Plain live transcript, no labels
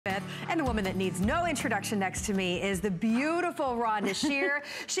And the woman that needs no introduction next to me is the beautiful Rhonda Shear.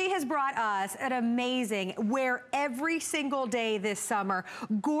 She has brought us an amazing, wear every single day this summer,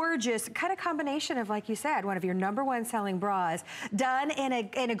 gorgeous kind of combination of, like you said, one of your #1 selling bras, done in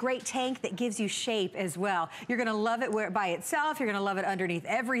a great tank that gives you shape as well. You're gonna love it by itself. You're gonna love it underneath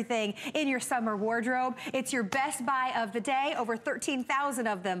everything in your summer wardrobe. It's your best buy of the day. Over 13,000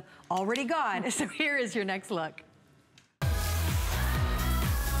 of them already gone. So here is your next look.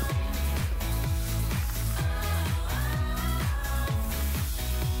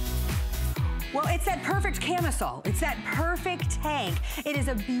 Well, it's that perfect camisole. It's that perfect tank. It is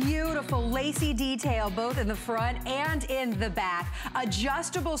a beautiful lacy detail, both in the front and in the back.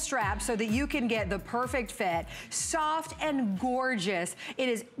 Adjustable straps so that you can get the perfect fit. Soft and gorgeous. It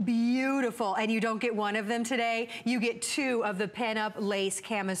is beautiful. And you don't get one of them today. You get 2 of the pin-up lace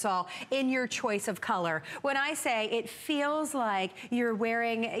camisole in your choice of color. When I say it feels like you're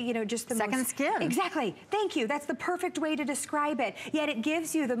wearing, you know, just the second skin. Exactly. Thank you. That's the perfect way to describe it. Yet it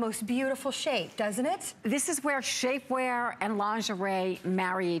gives you the most beautiful shape, doesn't it? This is where shapewear and lingerie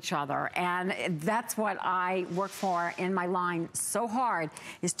marry each other, and that's what I work for in my line so hard,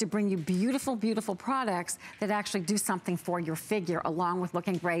 is to bring you beautiful, beautiful products that actually do something for your figure along with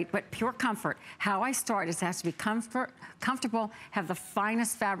looking great, but pure comfort. How I start is it has to be comfortable, have the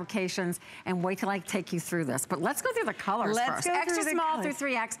finest fabrications, and wait till I take you through this. But let's go through the colors first. Extra small through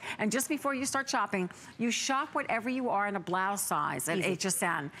 3X, and just before you start shopping, you shop whatever you are in a blouse size at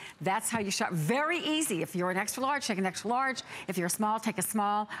HSN. That's how you shop. Very easy. If you're an extra large, take an extra large. If you're a small, take a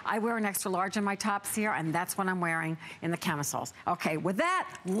small. I wear an extra large in my tops here, and that's what I'm wearing in the camisoles. Okay, with that,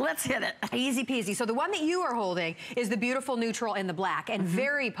 let's hit it. Easy peasy. So the one that you are holding is the beautiful neutral in the black, and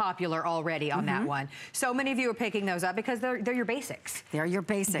very popular already on that one. So many of you are picking those up because they're your basics. They're your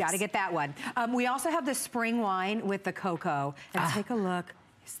basics. You gotta get that one. We also have the spring wine with the cocoa. And take a look.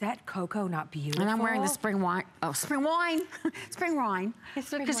 Is that cocoa not beautiful? And I'm wearing the spring wine. Oh, spring wine. Spring wine.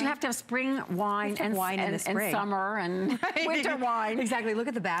 Because you have to have spring wine and summer and winter wine. Exactly. Look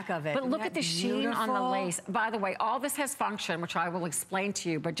at the back of it. But look at the sheen on the lace. By the way, all this has function, which I will explain to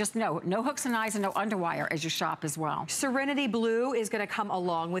you, but just know, no hooks and eyes and no underwire as you shop as well. Serenity blue is going to come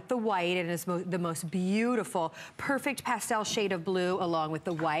along with the white, and it's the most beautiful, perfect pastel shade of blue along with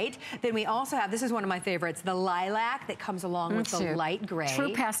the white. Then we also have, this is one of my favorites, the lilac that comes along with the light gray.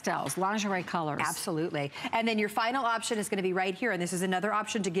 True pastels, lingerie colors. Absolutely. And then your final option is going to be right here, and this is another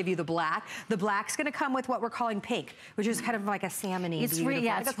option to give you the black. The black's going to come with what we're calling pink, which is kind of like a salmon-y. It's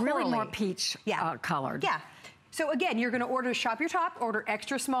really more peach colored. Yeah. So again, you're gonna shop your top, order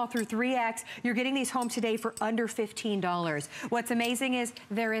extra small through 3X. You're getting these home today for under $15. What's amazing is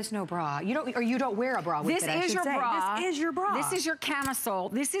there is no bra. You don't wear a bra with it, I should say. This is your bra. This is your bra. This is your camisole.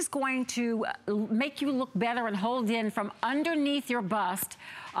 This is going to make you look better and hold in from underneath your bust.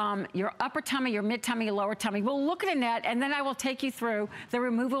 Your upper tummy, your mid tummy, your lower tummy. We'll look at a net, and then I will take you through the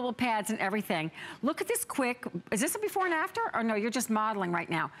removable pads and everything. Look at this quick. Is this a before and after? Or no, you're just modeling right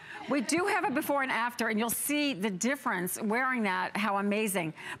now. We do have a before and after, and you'll see the difference wearing that, how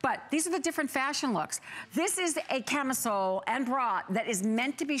amazing. But these are the different fashion looks. This is a camisole and bra that is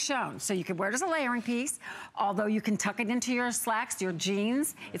meant to be shown. So you can wear it as a layering piece, although you can tuck it into your slacks, your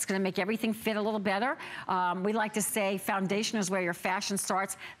jeans. It's gonna make everything fit a little better. We like to say foundation is where your fashion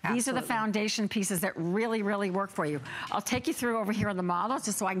starts. These are the foundation pieces that really, really work for you. I'll take you through over here on the models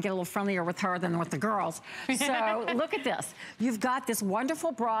just so I can get a little friendlier with her than with the girls. So look at this. You've got this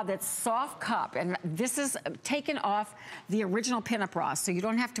wonderful bra that's soft cup, and this is taken off the original pinup bra, so you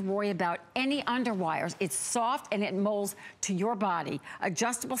don't have to worry about any underwires. It's soft and it molds to your body.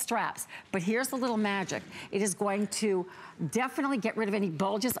 Adjustable straps, but here's the little magic. It is going to definitely get rid of any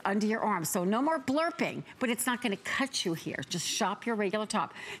bulges under your arms. So no more blurping, but it's not gonna cut you here. Just shop your regular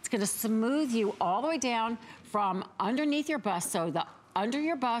top. It's gonna smooth you all the way down from underneath your bust. So the under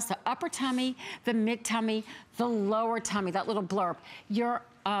your bust, the upper tummy, the mid tummy, the lower tummy, that little blurb. Your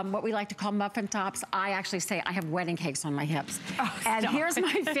what we like to call muffin tops. I actually say I have wedding cakes on my hips. And here's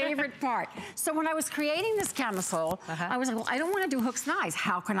my favorite part. So when I was creating this camisole, I was like, well, I don't want to do hooks and eyes.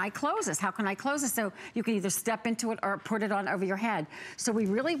 How can I close this? How can I close this? So you can either step into it or put it on over your head. So we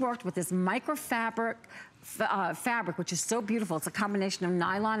really worked with this microfabric fabric, which is so beautiful. It's a combination of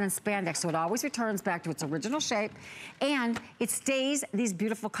nylon and spandex, so it always returns back to its original shape, and it stays these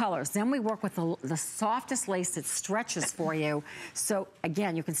beautiful colors. Then we work with the softest lace that stretches for you. So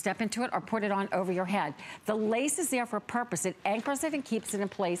again, you can step into it or put it on over your head. The lace is there for a purpose. It anchors it and keeps it in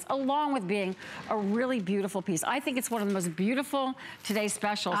place, along with being a really beautiful piece. I think it's one of the most beautiful today's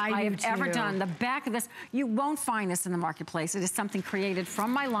specials I have ever done. The back of this, you won't find this in the marketplace. It is something created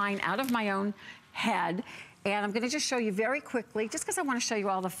from my line, out of my own head. And I'm gonna just show you very quickly, just because I want to show you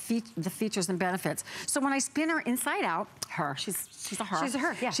all the features and benefits. So when I spin her inside out, she's a her. She's a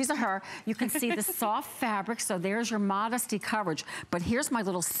her, yeah. She's a her. You can see the soft fabric, so there's your modesty coverage. But here's my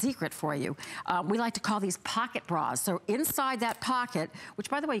little secret for you. We like to call these pocket bras. So inside that pocket, which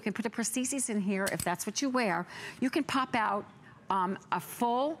by the way, you can put a prosthesis in here if that's what you wear, you can pop out a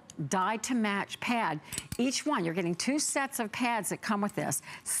full dyed to match pad. Each one, you're getting 2 sets of pads that come with this.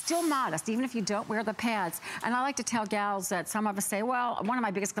 Still modest, even if you don't wear the pads. And I like to tell gals that some of us say, well, one of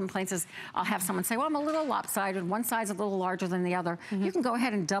my biggest complaints is I'll have someone say, well, I'm a little lopsided. One side's a little larger than the other. You can go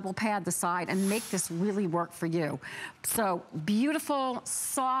ahead and double pad the side and make this really work for you. So beautiful,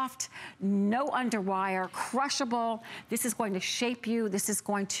 soft, no underwire, crushable. This is going to shape you. This is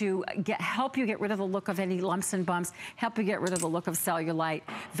going to help you get rid of the look of any lumps and bumps, help you get rid of the look of cellulite.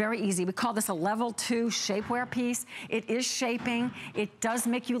 Very easy. We call this a level 2 shapewear piece. It is shaping. It does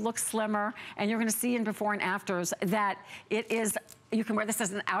make you look slimmer. And you're going to see in before and afters that it is. You can wear this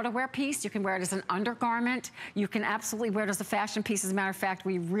as an outerwear piece. You can wear it as an undergarment. You can absolutely wear it as a fashion piece. As a matter of fact,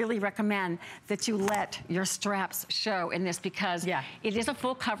 we really recommend that you let your straps show in this because it is a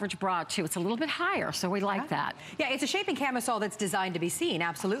full coverage bra too. It's a little bit higher, so we like that. Yeah, it's a shaping camisole that's designed to be seen,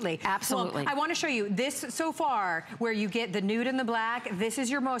 absolutely. Absolutely. Well, I want to show you this so far where you get the nude and the black. This is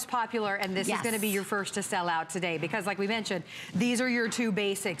your most popular and this is going to be your first to sell out today because like we mentioned, these are your 2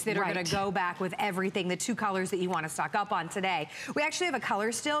 basics that are going to go back with everything, the 2 colors that you want to stock up on today. We actually have a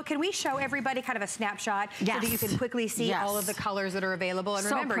color still. Can we show everybody kind of a snapshot so that you can quickly see all of the colors that are available? And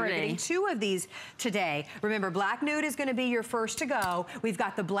remember, you're getting 2 of these today. Remember, black nude is going to be your first to go. We've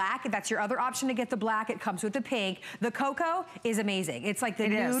got the black. That's your other option to get the black. It comes with the pink. The cocoa is amazing. It's like the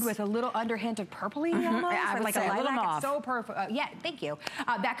nude with a little underhint of purpley almost. I would like say a little lilac. mauve. It's so perfect. Yeah, thank you.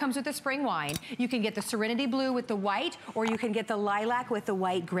 That comes with the spring wine. You can get the serenity blue with the white, or you can get the lilac with the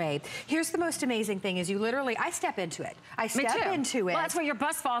white gray. Here's the most amazing thing is you literally, I step into it. I step into it. Well, that's where your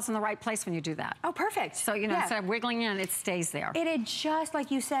bust falls in the right place when you do that. Oh, perfect. So, you know, instead of wiggling in, it stays there. It just, like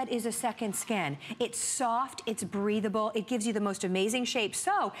you said, is a second skin. It's soft, it's breathable, it gives you the most amazing shape.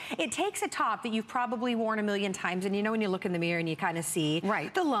 So, it takes a top that you've probably worn a million times, and you know when you look in the mirror and you kind of see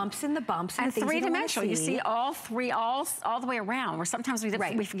the lumps and the bumps and things three-dimensional. You see all 3, all the way around, where sometimes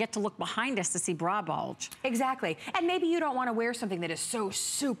we forget to look behind us to see bra bulge. Exactly. And maybe you don't want to wear something that is so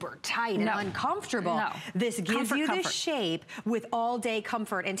super tight and uncomfortable. No. This gives you this shape with all-day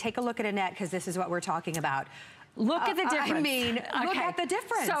comfort. And take a look at Annette, because this is what we're talking about. Look at the difference. I mean, look at the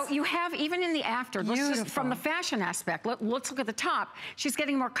difference. So you have, even in the after, just from the fashion aspect, let's look at the top. She's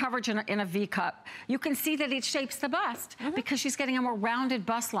getting more coverage in a V cup. You can see that it shapes the bust because she's getting a more rounded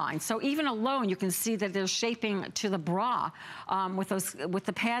bust line. So even alone, you can see that there's shaping to the bra with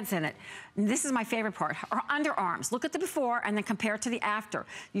the pads in it. And this is my favorite part, her underarms. Look at the before and then compare it to the after.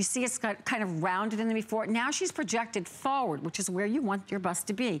 You see it's got kind of rounded in the before. Now she's projected forward, which is where you want your bust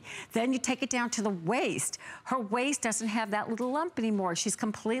to be. Then you take it down to the waist. Her waist doesn't have that little lump anymore. She's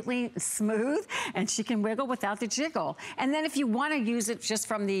completely smooth and she can wiggle without the jiggle. And then if you want to use it just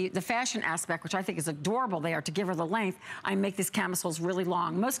from the fashion aspect, which I think is adorable there to give her the length, I make these camisoles really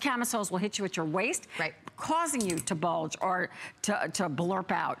long. Most camisoles will hit you at your waist, causing you to bulge or to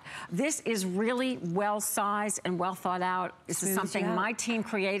blurp out. This is really well sized and well thought out. This is something my team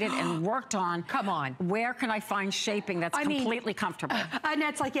created and worked on. Come on. Where can I find shaping that's completely comfortable?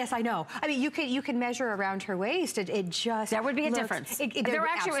 Annette's like, yes, I know. I mean, you can measure around her waist. It just There would be a difference. There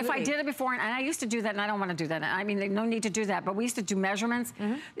actually, if I did it before, and I used to do that, and I don't want to do that. I mean, there's no need to do that, but we used to do measurements.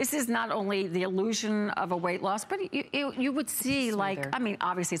 This is not only the illusion of a weight loss, but you would see like, I mean,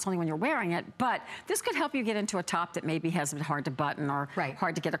 obviously it's only when you're wearing it, but this could help you get into a top that maybe has been hard to button or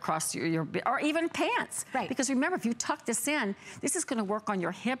hard to get across your or even pants. Because remember, if you tuck this in, this is going to work on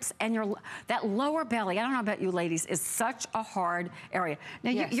your hips and that lower belly. I don't know about you ladies, is such a hard area.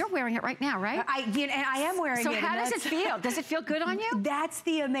 Now you're wearing it right now, right? And I am wearing it. So how does it feel? Does it feel good on you? That's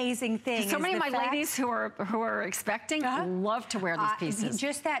the amazing thing. So many of my ladies who are expecting love to wear these pieces.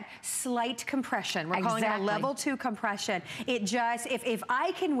 Just that slight compression. We're calling it a level 2 compression. It just, if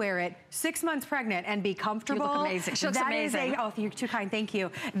I can wear it 6 months pregnant and be comfortable. You look amazing. She looks amazing. Oh, you're too kind. Thank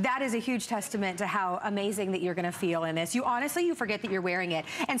you. That is a huge testament to how amazing that you're going to feel in this. You honestly, you forget that you're wearing it.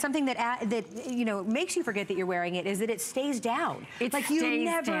 And something that you know makes you forget that you're wearing it is that it stays down. It like you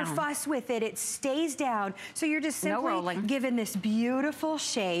never fuss with it. It stays down. So you're just simply given this beautiful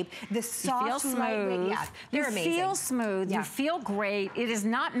shape, this soft, lightweight. Yeah, they're amazing. You feel smooth. You feel great. It is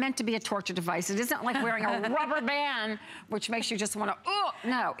not meant to be a torture device. It isn't like wearing a rubber band, which makes you just want to,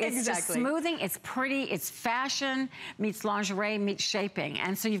 no. It's just smoothing. It's pretty. It's fashion meets lingerie meets shaping.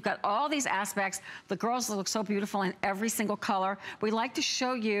 And so you've got all these aspects. The girls look so beautiful in every single color. We like to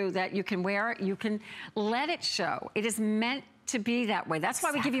show you that you can wear it. You can let it show. It is meant to be that way. That's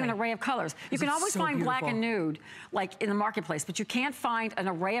why we give you an array of colors. You can always find black and nude, like in the marketplace, but you can't find an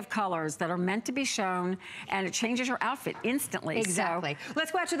array of colors that are meant to be shown, and it changes your outfit instantly. Exactly. So,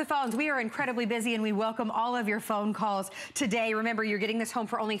 let's go out to the phones. We are incredibly busy, and we welcome all of your phone calls today. Remember, you're getting this home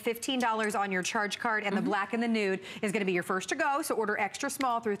for only $15 on your charge card, and the black and the nude is going to be your first to go, so order extra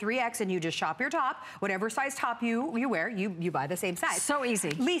small through 3X, and you just shop your top. Whatever size top you wear, you buy the same size. So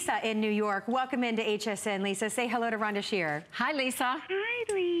easy. Lisa in New York, welcome into HSN. Lisa, say hello to Rhonda Shear. Hi, Lisa.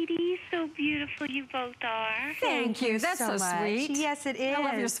 Hi, ladies. So beautiful you both are. Thank you. That's so sweet. Yes, it is. I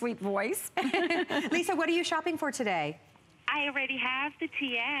love your sweet voice. Lisa, what are you shopping for today? I already have the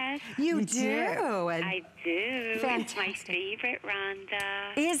TS. You do? I do. Fantastic. It's my favorite,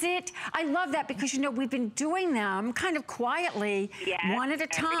 Rhonda. Is it? I love that because, you know, we've been doing them kind of quietly, one at a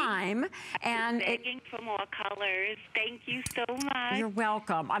time. And begging for more colors. Thank you so much. You're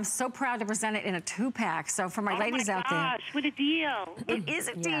welcome. I'm so proud to present it in a 2-pack. So for my ladies out there. Oh my gosh, what a deal. It is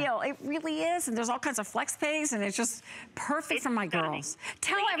a deal. It really is. And there's all kinds of flex pays, and it's just perfect for my girls.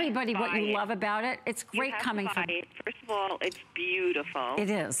 Tell everybody what you love about it. It's great coming from it. First of all, it's beautiful. It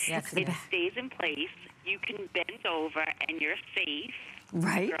is. It stays in place. You can bend over and you're safe.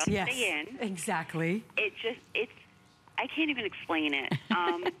 Right. Girls stay in. Exactly. I can't even explain it.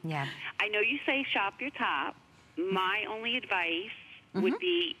 Yeah. I know you say shop your top. My only advice would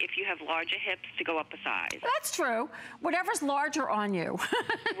be if you have larger hips to go up a size. That's true. Whatever's larger on you.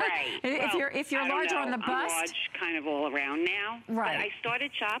 Right. If you're larger on the bust. I'm large kind of all around now. Right. But I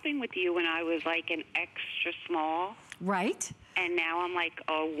started shopping with you when I was like an extra small. Right. And now I'm like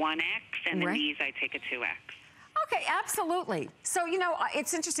a 1X, and then these I take a 2X. Okay, absolutely. So, you know,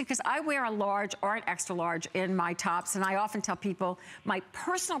 it's interesting because I wear a large or an extra large in my tops, and I often tell people my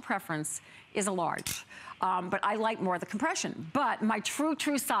personal preference is a large. But I like more of the compression. But my true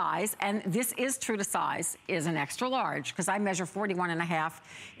size, and this is true to size, is an extra large because I measure 41.5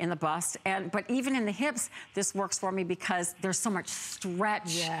 in the bust. But even in the hips, this works for me because there's so much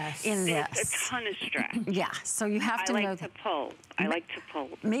stretch in this. It's a ton of stretch. Yeah, so you have to know. I like to pull. I like to pull.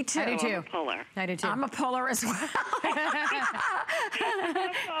 Me too. I do too. I'm a puller. I do too. I'm a puller as well.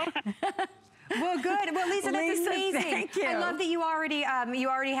 Well, good. Well, Lisa, that's amazing. Thank you. I love that you already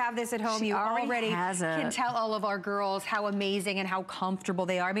have this at home. You already can tell all of our girls how amazing and how comfortable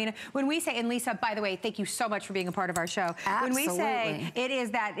they are. I mean, when we say, and Lisa, by the way, thank you so much for being a part of our show. Absolutely. When we say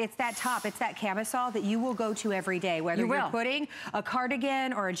it's that top, it's that camisole that you will go to every day, whether you're putting a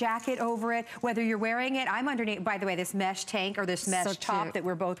cardigan or a jacket over it, whether you're wearing it. I'm underneath, by the way, this mesh tank or this mesh top that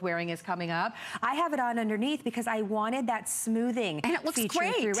we're both wearing is coming up. I have it on underneath because I wanted that smoothing and it looks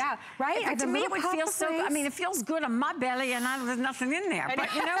great throughout, right? To me, it would feel so good. I mean, it feels good on my belly and there's nothing in there.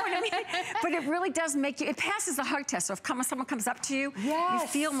 But you know what I mean? But it really does make you, it passes the hug test. So if someone comes up to you, you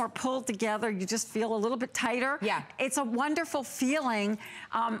feel more pulled together. You just feel a little bit tighter. Yeah. It's a wonderful feeling.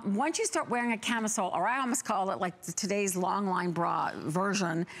 Once you start wearing a camisole, or I almost call it like today's long line bra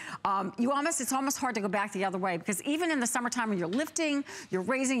version, it's almost hard to go back the other way because even in the summertime when you're lifting, you're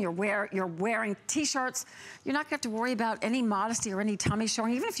raising, you're wearing t-shirts, you're not going to have to worry about any modesty or any tummy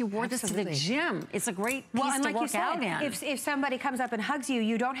showing. Even if you wore this to the gym, it's a great piece to work out in. If somebody comes up and hugs you,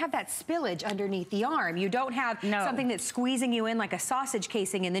 you don't have that spillage underneath the arm. You don't have something that's squeezing you in like a sausage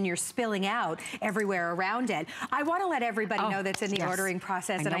casing and then you're spilling out everywhere around it. I want to let everybody know that's in the ordering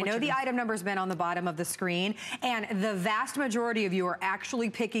process, and I know the item number's been on the bottom of the screen, and the vast majority of you are actually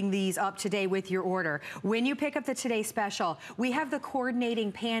picking these up today with your order. When you pick up the Today Special, we have the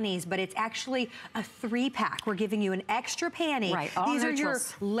coordinating panties, but it's actually a 3-pack. We're giving you an extra panty. Right, these are your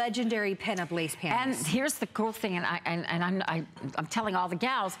legendary pinup lace panties. And here's the cool thing, and I'm telling all the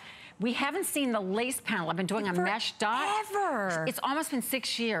gals, we haven't seen the lace panel. I've been doing a mesh dot. Ever. It's almost been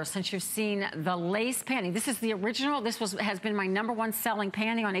 6 years since you've seen the lace panty. This is the original. This has been my #1 selling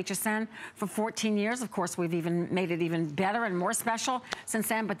panty on HSN for 14 years. Of course, we've even made it even better and more special since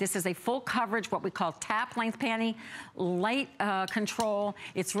then, but this is a full coverage, what we call tap length panty, light control.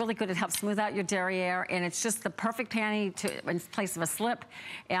 It's really good. It helps smooth out your derriere, and it's just the perfect panty in place of a slip.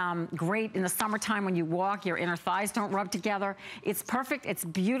 Great in the summertime when you walk, your inner thighs don't rub together. It's perfect. It's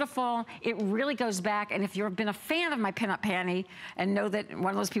beautiful. breathable. It really goes back, and if you've been a fan of my pinup panty and know that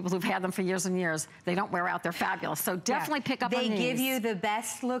one of those people who've had them for years and years, they don't wear out, they're fabulous. So definitely pick up on these. They give you the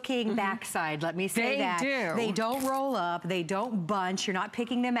best looking backside, let me say that. They do. They don't roll up, they don't bunch, you're not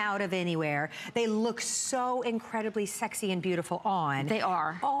picking them out of anywhere. They look so incredibly sexy and beautiful on. They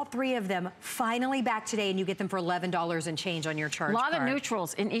are. All three of them finally back today, and you get them for $11 and change on your charge card. A lot of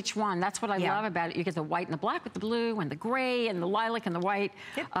neutrals in each one. That's what I love about it. You get the white and the black with the blue and the gray and the lilac and the white.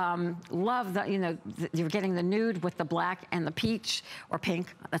 Yep. Love the, you know, you're getting the nude with the black and the peach or pink.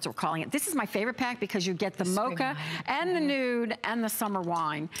 That's what we're calling it. This is my favorite pack because you get the mocha and the nude and the summer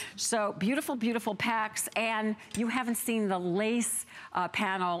wine. So beautiful, beautiful packs, and you haven't seen the lace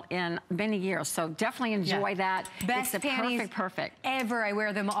panel in many years. So definitely enjoy that. Best it's panties perfect ever. I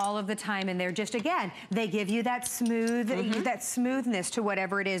wear them all of the time, and they're just, again, they give you that smooth, that smoothness to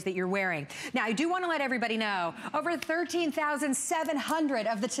whatever it is that you're wearing. Now, I do want to let everybody know, over 13,700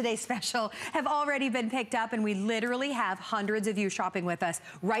 of the Today Special have already been picked up, and we literally have hundreds of you shopping with us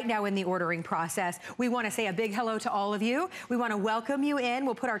right now in the ordering process. We want to say a big hello to all of you. We want to welcome you in.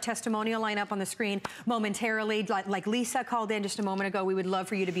 We'll put our testimonial line up on the screen momentarily. Like Lisa called in just a moment ago, we would love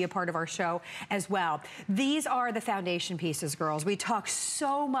for you to be a part of our show as well. These are the foundation pieces, girls. We talk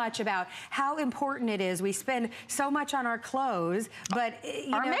so much about how important it is. We spend so much on our clothes, but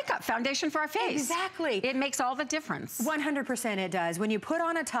our makeup, foundation for our face. Exactly. It makes all the difference. 100% it does. When you put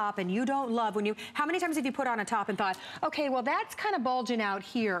on a top and you don't love, how many times have you put on a top and thought, okay, well, that's kind of bulging out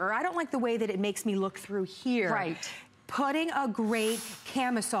here, or I don't like the way that it makes me look through here. Right. Putting a great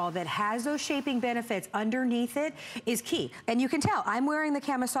camisole that has those shaping benefits underneath it is key. And you can tell, I'm wearing the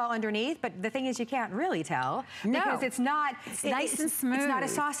camisole underneath, but the thing is you can't really tell. No. Because it's not, it's nice and smooth. It's not a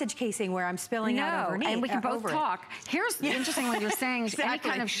sausage casing where I'm spilling out underneath. And we can both talk. Here's the interesting one you're saying is any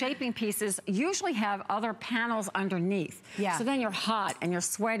kind of shaping pieces usually have other panels underneath. Yeah. So then you're hot and you're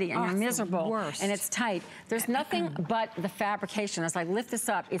sweaty and you're miserable and it's tight. There's nothing but the fabrication. As I lift this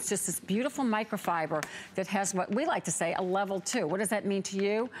up, it's just this beautiful microfiber that has what we like to say a level 2. What does that mean to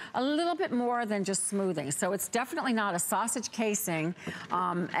you? A little bit more than just smoothing. So it's definitely not a sausage casing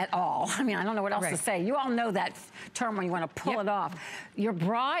at all. I mean, I don't know what else to say. You all know that term when you want to pull it off. Your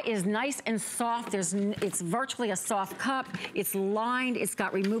bra is nice and soft. It's virtually a soft cup. It's lined. It's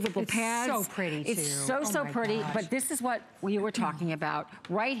got removable pads. It's so pretty too. It's so pretty. Gosh. But this is what we were talking about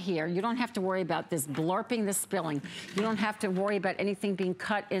right here. You don't have to worry about this blurping, this spilling. You don't have to worry about anything being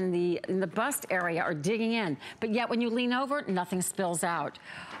cut in the bust area or digging in. But yet when you lean over, nothing spills out.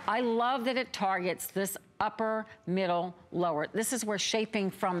 I love that it targets this upper, middle, lower. This is where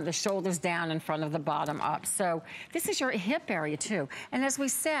shaping from the shoulders down in front of the bottom up. So this is your hip area too. And as we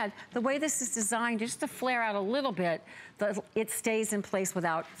said, the way this is designed, just to flare out a little bit, it stays in place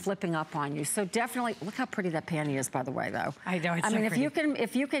without flipping up on you. So definitely, look how pretty that panty is, by the way, though. I know, it's I so mean, pretty.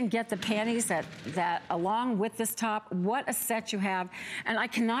 if you can get the panties that along with this top, what a set you have. And I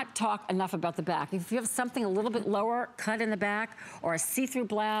cannot talk enough about the back. If you have something a little bit lower cut in the back, or a see-through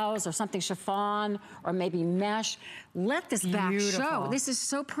blouse, or something chiffon, or maybe mesh, let this back show. This is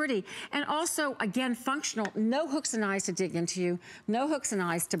so pretty. And also, again, functional. No hooks and eyes to dig into you. No hooks and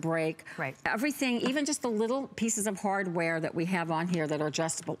eyes to break. Right. Everything, even just the little pieces of hardware that we have on here that are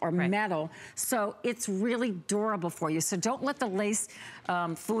adjustable or metal. So it's really durable for you. So don't let the lace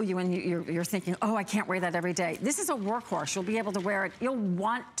fool you and you're thinking, oh, I can't wear that every day. This is a workhorse. You'll be able to wear it. You'll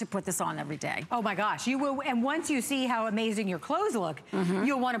want to put this on every day. Oh my gosh, you will. And once you see how amazing your clothes look,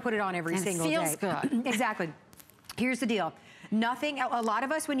 you'll want to put it on every single day. It feels good. Exactly. Here's the deal. Nothing, a lot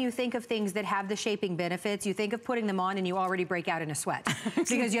of us, when you think of things that have the shaping benefits, you think of putting them on and you already break out in a sweat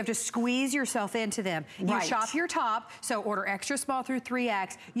because you have to squeeze yourself into them. You shop your top, so order extra small through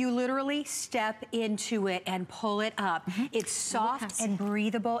 3X. You literally step into it and pull it up. It's soft and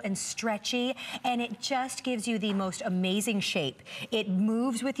breathable and stretchy, and it just gives you the most amazing shape. It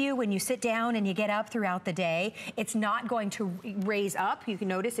moves with you when you sit down and you get up throughout the day. It's not going to raise up. You can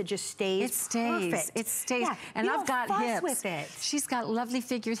notice it just stays. It stays. Perfect. It stays. Yeah, and I've got hips. With it. She's got lovely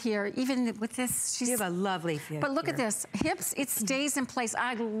figure here. Even with this, she's... You have a lovely figure. But look at this. Hips, it stays in place.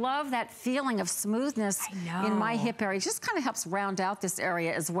 I love that feeling of smoothness in my hip area. It just kind of helps round out this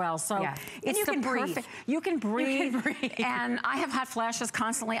area as well. So it's you can breathe. You can breathe. And I have hot flashes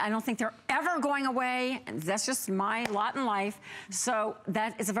constantly. I don't think they're ever going away. That's just my lot in life. So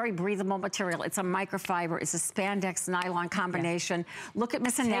that is a very breathable material. It's a microfiber. It's a spandex nylon combination. Look at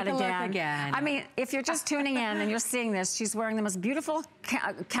Miss Annette again. I mean, if you're just tuning in and you're seeing this, she's wearing the most beautiful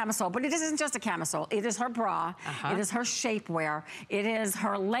camisole, but it isn't just a camisole. It is her bra. It is her shapewear. It is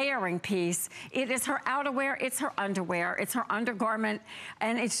her layering piece. It is her outerwear. It's her underwear. It's her undergarment.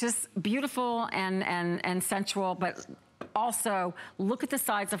 And it's just beautiful and sensual, but also look at the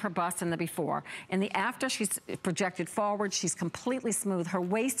sides of her bust in the before. In the after, she's projected forward. She's completely smooth. Her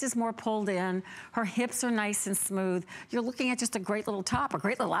waist is more pulled in. Her hips are nice and smooth. You're looking at just a great little top, a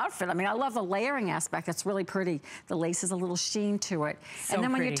great little outfit. I mean, I love the layering aspect. It's really pretty. The lace is a little sheen to it. So and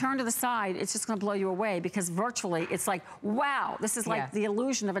then when pretty. you turn to the side, it's just gonna blow you away because virtually it's like, wow, this is like the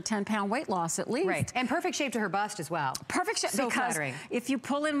illusion of a 10-pound weight loss at least. Right, and perfect shape to her bust as well. Perfect shape, so because flattering. if you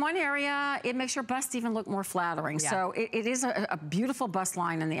pull in one area, it makes your bust even look more flattering. Yeah. So it is a beautiful bust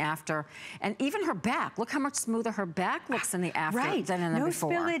line in the after. And even her back, look how much smoother her back looks in the after than in the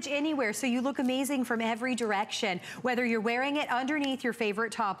before. No spillage anywhere, so you look amazing from every direction. Whether you're wearing it underneath your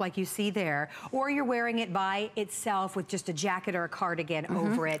favorite top like you see there, or you're wearing it by itself with just a jacket or a cardigan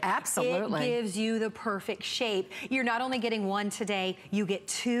over it. Absolutely. It gives you the perfect shape. You're not only getting one today, you get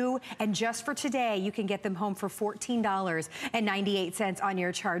two, and just for today, you can get them home for $14.98 on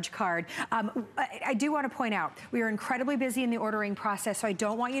your charge card. I do want to point out, we are incredibly busy in the ordering process, so I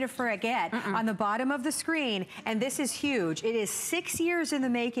don't want you to forget on the bottom of the screen, and this is huge, it is 6 years in the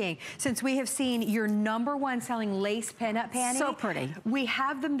making since we have seen your #1 selling lace pinup panty. So pretty. We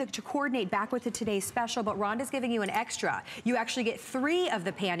have them to coordinate back with the today's special, but Rhonda's giving you an extra. You actually get 3 of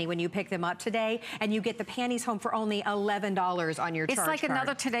the panty when you pick them up today, and you get the panties home for only $11 on your charge card. It's like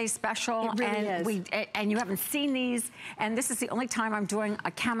another today's special. It really is. And you haven't seen these, and this is the only time I'm doing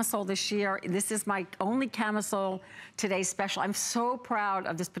a camisole this year. This is my only camisole today's special. I'm so proud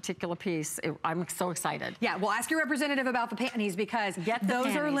of this particular piece. I'm so excited. Yeah, well, ask your representative about the panties because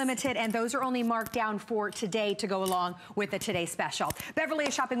those are limited and those are only marked down for today to go along with the Today Special. Beverly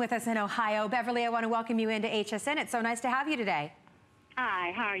is shopping with us in Ohio. Beverly, I want to welcome you into HSN. It's so nice to have you today.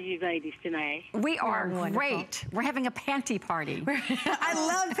 Hi, how are you ladies tonight? We are wonderful. great. We're having a panty party. I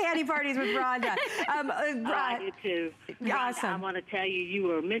love panty parties with Rhonda. I do too. Awesome. Rhonda, I want to tell you, you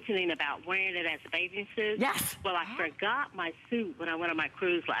were mentioning about wearing it as a bathing suit. Yes. Well, I forgot my suit when I went on my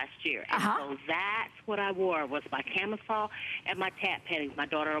cruise last year. And so that's what I wore was my camisole and my tap panties. My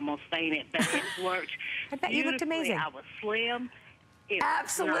daughter almost fainted, but it worked. I bet you looked amazing. I was slim.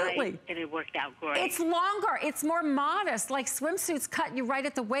 Absolutely. Nice, and it worked out great. It's longer, it's more modest. Like swimsuits cut you right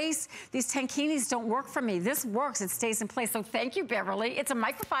at the waist. These tankinis don't work for me. This works, it stays in place. So thank you, Beverly. It's a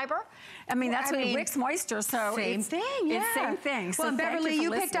microfiber. I mean, that's what it wicks moisture, so same thing, yeah. It's same thing. Well, so Beverly, you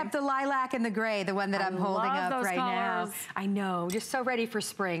picked up the lilac and the gray, the one that I'm holding up right now. I know, just so ready for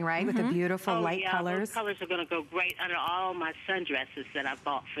spring, right? With the beautiful light colors. Those colors are going to go great under all my sundresses that I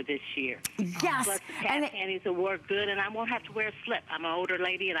bought for this year. Yes. Plus the tap panties will work good, and I won't have to wear a slip. I'm an older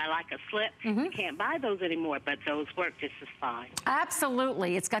lady, and I like a slip. You can't buy those anymore, but those work just as fine.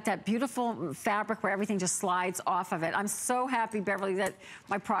 Absolutely. It's got that beautiful fabric where everything just slides off of it. I'm so happy, Beverly, that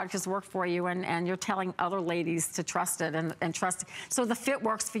my product has worked for you, and you're telling other ladies to trust it and trust it. So the fit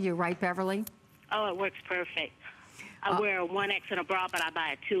works for you, right, Beverly? Oh, it works perfect. I wear a 1X in a bra, but I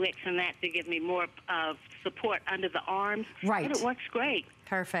buy a 2X in that to give me more support under the arms. Right. And it works great.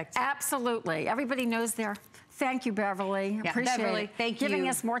 Perfect. Absolutely. Everybody knows there. Thank you, Beverly. Yeah, Appreciate Beverly, it. Thank you. Giving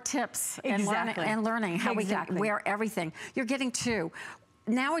us more tips Exactly. and learning how we can wear everything. You're getting 2.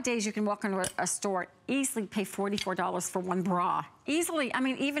 Nowadays, you can walk into a store, easily pay $44 for one bra. Easily. I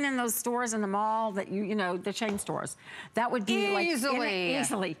mean, even in those stores in the mall that you know, the chain stores, that would be easily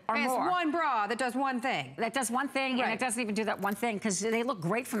or and more. It's one bra that does one thing. That does one thing, and it doesn't even do that one thing because they look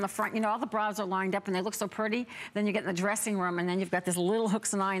great from the front. You know, all the bras are lined up and they look so pretty. Then you get in the dressing room and then you've got this little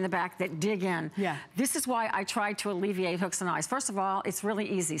hooks and eye in the back that dig in. Yeah. This is why I tried to alleviate hooks and eyes. First of all, it's really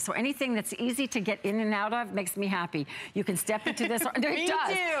easy. So anything that's easy to get in and out of makes me happy. You can step into this. Me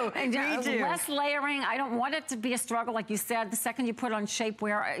too. And less layering. I don't want it to be a struggle, like you said. The second you put on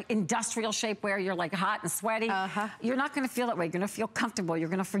shapewear, industrial shapewear, you're like hot and sweaty. You're not going to feel that way. You're going to feel comfortable. You're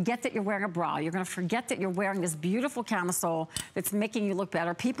going to forget that you're wearing a bra. You're going to forget that you're wearing this beautiful camisole that's making you look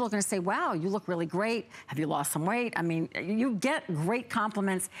better. People are going to say, wow, you look really great. Have you lost some weight? I mean, you get great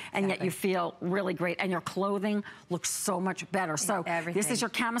compliments, and yet you feel really great. And your clothing looks so much better. So this is your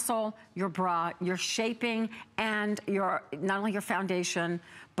camisole, your bra, your shaping, and your not only your foundation,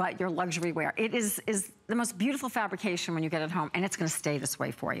 but your luxury wear. It is the most beautiful fabrication when you get it home, and it's gonna stay this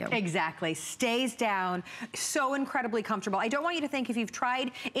way for you. Exactly, stays down, so incredibly comfortable. I don't want you to think if you've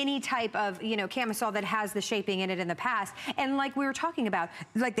tried any type of, you know, camisole that has the shaping in it in the past, and like we were talking about,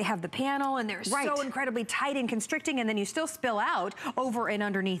 like they have the panel and they're so incredibly tight and constricting, and then you still spill out over and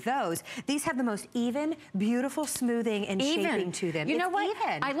underneath those. These have the most even, beautiful smoothing and shaping to them. You know what?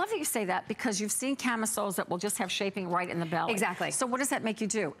 I love that you say that because you've seen camisoles that will just have shaping right in the belly. Exactly. So what does that make you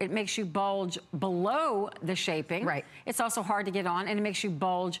do? It makes you bulge below the shaping. Right. It's also hard to get on, and it makes you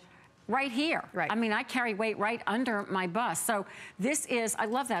bulge right here. Right. I mean, I carry weight right under my bust. So this is, I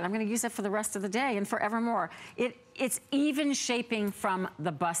love that. I'm gonna use it for the rest of the day and forevermore. It's even shaping from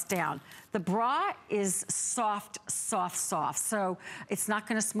the bust down. The bra is soft, soft, soft. So it's not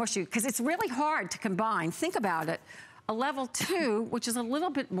gonna smush you, because it's really hard to combine. Think about it. A level 2, which is a little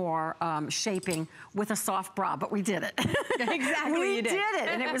bit more shaping with a soft bra, but we did it. Exactly, we did it,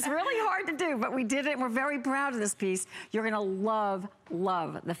 and it was really hard to do, but we did it, and we're very proud of this piece. You're gonna love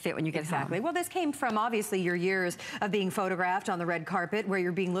the fit when you get home. Well, this came from obviously your years of being photographed on the red carpet where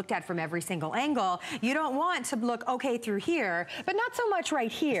you're being looked at from every single angle. You don't want to look okay through here, but not so much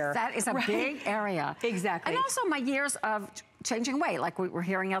right here. That is a big area. Exactly. And also my years of changing weight, like we were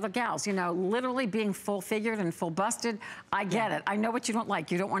hearing other gals, you know, literally being full figured and full busted. I get it. I know what you don't like.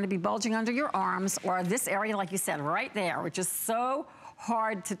 You don't want to be bulging under your arms, or this area, like you said, right there, which is so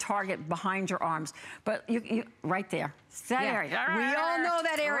hard to target behind your arms. But you right there. That area. We all know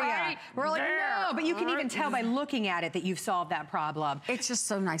that area. Right We're like, there. no, but you can even tell by looking at it that you've solved that problem. It's just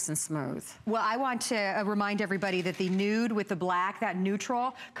so nice and smooth. Well, I want to remind everybody that the nude with the black, that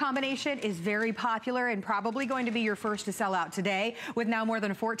neutral combination, is very popular and probably going to be your first to sell out today, with now more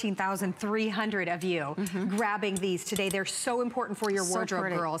than 14,300 of you grabbing these today. They're so important for your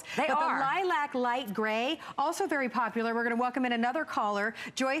wardrobe, girls. They but are. The lilac light gray, also very popular. We're going to welcome in another caller,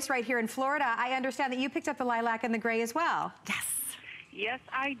 Joyce, right here in Florida. I understand that you picked up the lilac and the gray as well. Yes. Yes,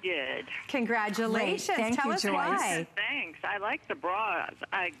 I did. Congratulations. Great. Thank Tell you, us Joyce. why. Thanks. I like the bras.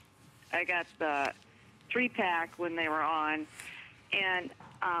 I got the 3-pack when they were on, and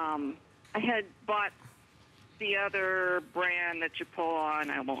I had bought the other brand that you pull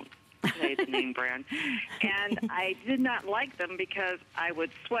on. I won't say the name brand. And I did not like them because I would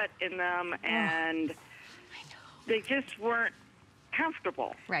sweat in them, and they just weren't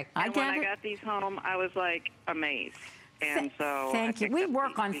comfortable. Right. And when I got these home, I was like amazed. And so thank you. We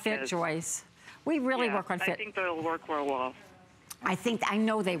work on fit, Joyce. We really work on fit. I think they'll work real well. I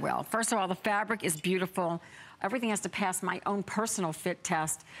know they will. First of all, the fabric is beautiful. Everything has to pass my own personal fit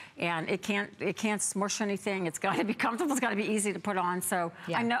test, and it can't smush anything. It's got to be comfortable. It's got to be easy to put on. So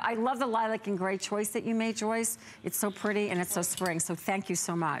I love the lilac and gray choice that you made, Joyce. It's so pretty and it's so spring. So thank you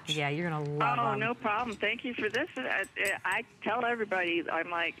so much. Yeah, you're gonna love them. Oh, no problem. Thank you for this. I tell everybody, I'm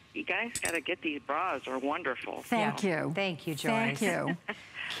like, you guys got to get these bras. They're wonderful. Thank you. Thank you, Joyce. Thank you.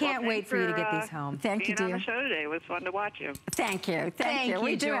 Can't wait for you to get these home. Thank you, dear. Being on the show today, it was fun to watch you. Thank you. Thank you.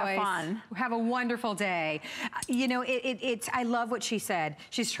 We do have fun. Have a wonderful day. You know, I love what she said.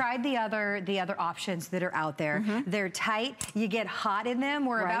 She's tried the other options that are out there. They're tight. You get hot in them.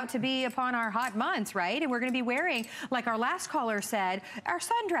 We're about to be upon our hot months, right? And we're going to be wearing, like our last caller said, our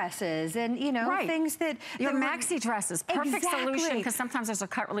sundresses and, you know, things that... Your maxi dresses. Perfect solution, because sometimes there's a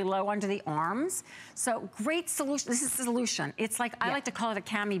cut really low under the arms. So great solution. This is the solution. It's like, I like to call it a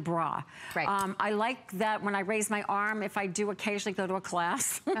cami bra. Right. I like that when I raise my arm, if I do occasionally go to a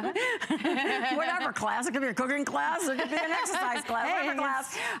class, whatever class, it could be a cooking class, it could be an exercise class, whatever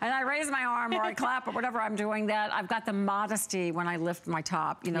class, and I raise my arm or I clap or whatever I'm doing that, I've got the modesty when I lift my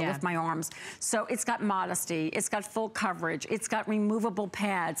top, you know, lift my arms. So it's got modesty, it's got full coverage, it's got removable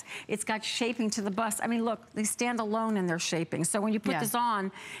pads, it's got shaping to the bust. I mean, look, they stand alone in their shaping. So when you put this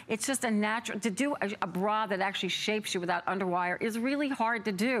on, it's just a natural, to do a bra that actually shapes you without underwire is really hard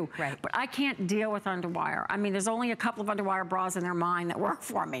to do. Right. But I can't deal with underwire. I mean, there's only a couple of underwire bras in their mind that work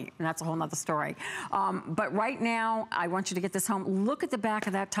for me, and that's a whole nother story. But right now, I want you to get this home. Look at the back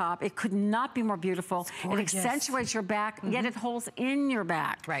of that top. It could not be more beautiful. It accentuates your back, yet it holds in your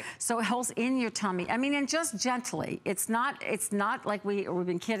back. Right. So it holds in your tummy. I mean, and just gently. It's not like we've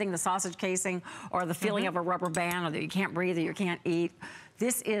been kidding, the sausage casing or the feeling of a rubber band, or that you can't breathe or you can't eat.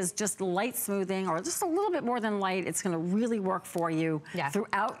 This is just light smoothing, or just a little bit more than light. It's gonna really work for you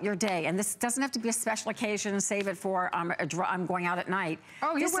throughout your day. And this doesn't have to be a special occasion, save it for I'm going out at night.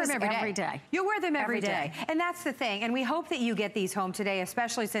 Oh, you wear them every day. You'll wear them every day. And that's the thing. And we hope that you get these home today,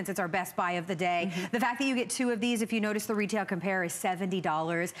 especially since it's our best buy of the day. The fact that you get 2 of these, if you notice the retail compare, is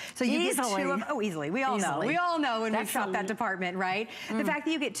 $70. So you get 2 of, easily. We all know. We all know when we shop that department, right? The fact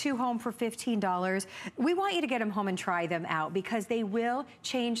that you get 2 home for $15, we want you to get them home and try them out, because they will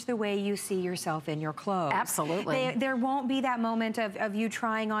change the way you see yourself in your clothes. Absolutely. There won't be that moment of you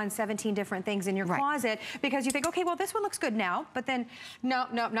trying on 17 different things in your closet, because you think, okay, well, this one looks good now, but then, no,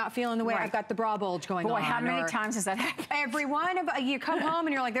 not feeling the way I've got the bra bulge going on. Boy, how many times has that happened? Every one of you come home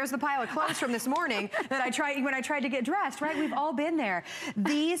and you're like, there's the pile of clothes from this morning that when I tried to get dressed, right? We've all been there.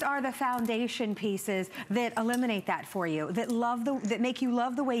 These are the foundation pieces that eliminate that for you, that make you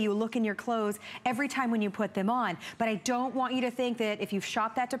love the way you look in your clothes every time when you put them on. But I don't want you to think that if you you've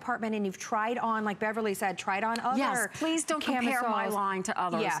shopped that department and you've tried on, like Beverly said, tried on other Yes, please don't compare my line to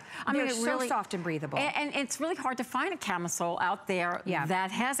others. Yeah, I mean, they're it so really, soft and breathable. And it's really hard to find a camisole out there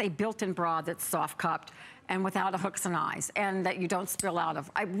that has a built-in bra that's soft cupped and without a hooks and eyes, and that you don't spill out of.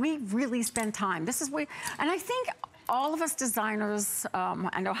 We really spend time. This is and I think all of us designers,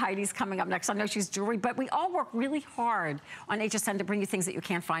 I know Heidi's coming up next, I know she's jewelry, but we all work really hard on HSN to bring you things that you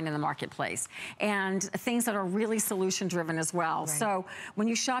can't find in the marketplace, and things that are really solution driven as well. Right. So when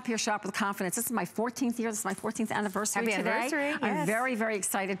you shop here, shop with confidence. This is my 14th year, this is my 14th anniversary today. Anniversary, yes. I'm very, very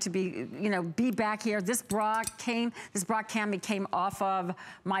excited to be back here. This bra cami came off of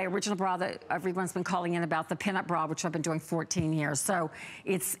my original bra that everyone's been calling in about, the pinup bra, which I've been doing 14 years. So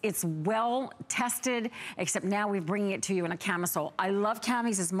it's well tested, except now we're bringing it to you in a camisole. I love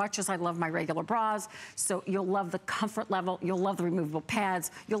camis as much as I love my regular bras, so you'll love the comfort level, you'll love the removable pads,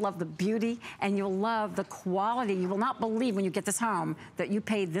 you'll love the beauty, and you'll love the quality. You will not believe when you get this home that you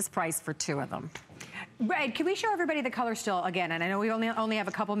paid this price for 2 of them. Right, can we show everybody the color still again? And I know we only have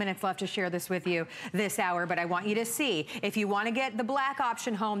a couple minutes left to share this with you this hour, but I want you to see, if you want to get the black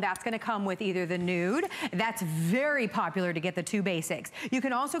option home, that's going to come with either the nude. That's very popular to get the 2 basics. You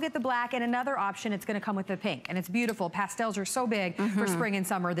can also get the black, and another option, it's going to come with the pink, and it's beautiful. Pastels are so big for spring and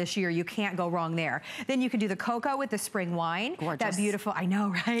summer this year. You can't go wrong there. Then you can do the cocoa with the spring wine. Gorgeous. That beautiful, I know,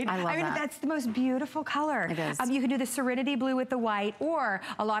 right? I love that. That's the most beautiful color. It is. You can do the serenity blue with the white, or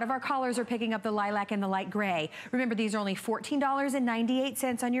a lot of our callers are picking up the lilac and the light gray. Remember, these are only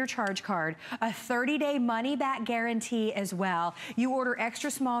 $14.98 on your charge card. A 30-day money-back guarantee as well. You order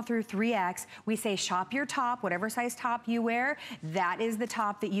extra small through 3X. We say shop your top, whatever size top you wear, that is the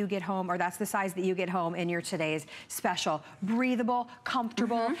top that you get home, or that's the size that you get home in your today's special. Breathable,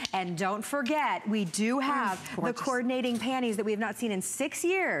 comfortable, and don't forget, we do have the coordinating panties that we have not seen in 6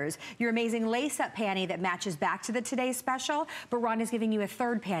 years. Your amazing lace-up panty that matches back to the today's special, but Rhonda's giving you a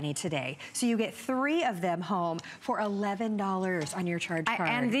 3rd panty today. So you get 3 of them home for $11 on your charge card.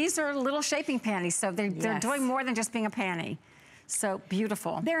 And these are little shaping panties, so they're doing more than just being a panty. So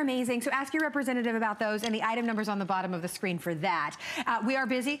beautiful. They're amazing. So ask your representative about those, and the item number's on the bottom of the screen for that. We are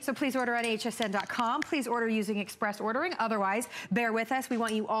busy, so please order on hsn.com. Please order using express ordering. Otherwise, bear with us. We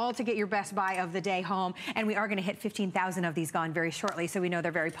want you all to get your best buy of the day home, and we are going to hit 15,000 of these gone very shortly, so we know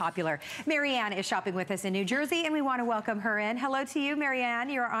they're very popular. Marianne is shopping with us in New Jersey, and we want to welcome her in. Hello to you, Marianne.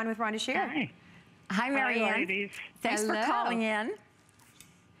 You're on with Rhonda Shear. Hi. Hi, Marianne. Hi, ladies. Thanks for calling in.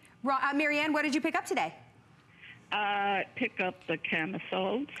 Marianne, what did you pick up today? Pick up the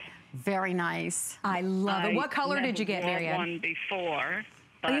camisoles. Very nice. I love it. What color did you get, Marianne? I never wore one before,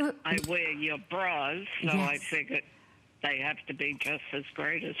 but I wear your bras, so I figured they have to be just as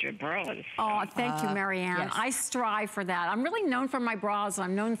great as your bras. So. Oh, thank you, Marianne. Yes. I strive for that. I'm really known for my bras.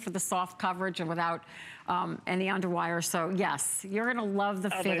 I'm known for the soft coverage and without any underwire. So, yes, you're going to love the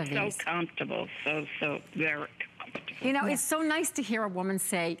fit of these. They're so comfortable, so very comfortable. You know, it's so nice to hear a woman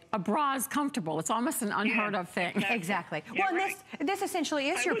say, a bra is comfortable. It's almost an unheard of thing. Exactly. Yeah, well, this essentially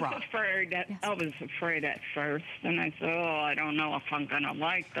is your bra. I was afraid at first, and I thought, I don't know if I'm going to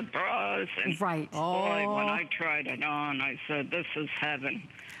like the bras. And right. Boy, when I tried it on, I said, this is heaven.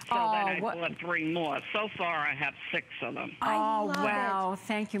 So then I bought 3 more. So far, I have 6 of them. Oh, wow.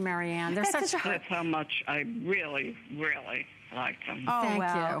 Thank you, Marianne. That's how much I really, really like them. Oh, thank you.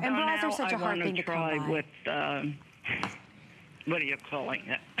 you. And bras are such a hard thing to come by. I want to try with, what are you calling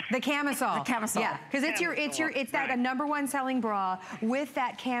it? The camisole. The camisole. Yeah, because it's that #1 selling bra with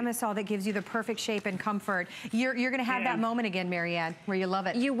that camisole that gives you the perfect shape and comfort. You're going to have that moment again, Marianne, where you love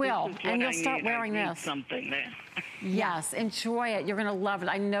it. You will, and you'll start wearing I need this. Something there. Yes, enjoy it. You're going to love it.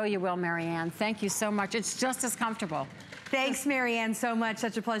 I know you will, Marianne. Thank you so much. It's just as comfortable. Thanks, Marianne, so much.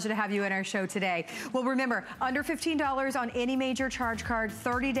 Such a pleasure to have you in our show today. Well, remember, under $15 on any major charge card,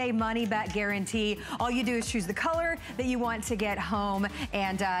 30-day money-back guarantee. All you do is choose the color that you want to get home.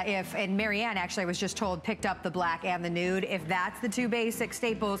 And and Marianne, actually, I was just told, picked up the black and the nude. If that's the 2 basic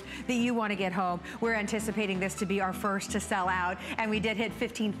staples that you want to get home, we're anticipating this to be our first to sell out. And we did hit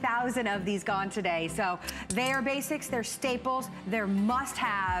 15,000 of these gone today. So they are basics, they're staples, they're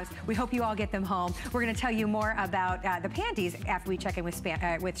must-haves. We hope you all get them home. We're going to tell you more about the panties after we check in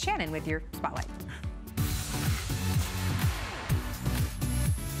with Shannon with your spotlight.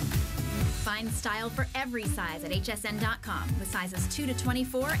 Find style for every size at hsn.com with sizes 2 to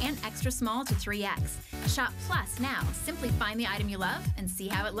 24 and extra small to 3X. Shop Plus now. Simply find the item you love and see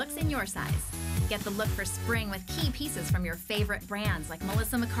how it looks in your size. Get the look for spring with key pieces from your favorite brands like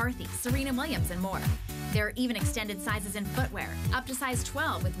Melissa McCarthy, Serena Williams, and more. There are even extended sizes in footwear, up to size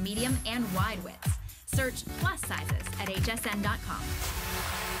 12 with medium and wide widths. Search Plus sizes at hsn.com.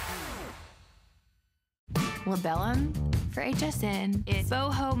 Labellum for HSN is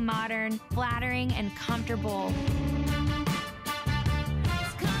boho, modern, flattering, and comfortable.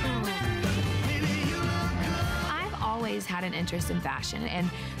 I've always had an interest in fashion, and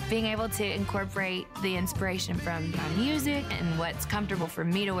being able to incorporate the inspiration from my music and what's comfortable for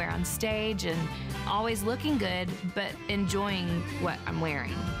me to wear on stage, and always looking good, but enjoying what I'm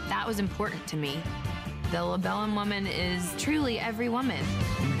wearing. That was important to me. The Labellum woman is truly every woman.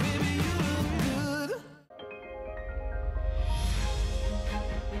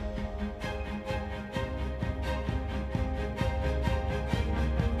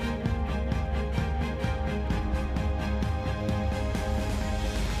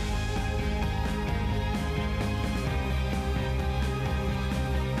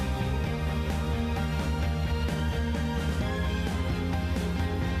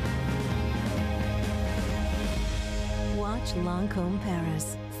 Watch Lancôme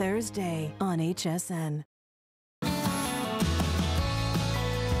Paris, Thursday on HSN.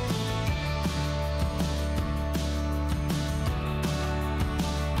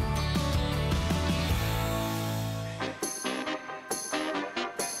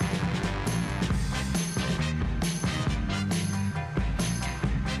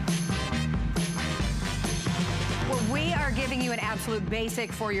 We are giving you an absolute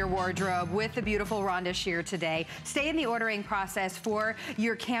basic for your wardrobe with the beautiful Rhonda Shear today. Stay in the ordering process for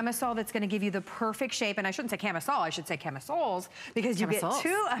your camisole that's going to give you the perfect shape. And I shouldn't say camisole, I should say camisoles, because you get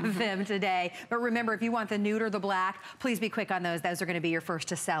two of them today. But remember, if you want the nude or the black, please be quick on those. Those are going to be your first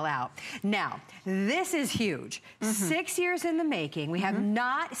to sell out. Now, this is huge. 6 years in the making. We have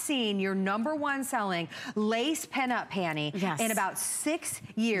not seen your #1 selling lace pin-up panty in about 6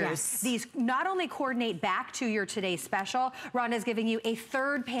 years. These not only coordinate back to your today's special, Rhonda's giving you a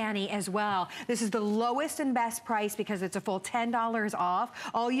third panty as well. This is the lowest and best price because it's a full $10 off.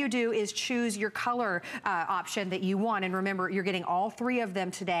 All you do is choose your color option that you want. And remember, you're getting all 3 of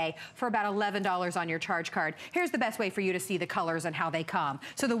them today for about $11 on your charge card. Here's the best way for you to see the colors and how they come.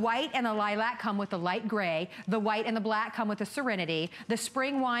 So the white and the lilac come with the light gray. The white and the black come with the serenity. The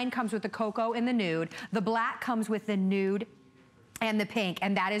spring wine comes with the cocoa and the nude. The black comes with the nude and the pink,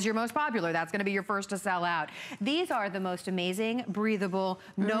 and that is your most popular. That's gonna be your first to sell out. These are the most amazing, breathable,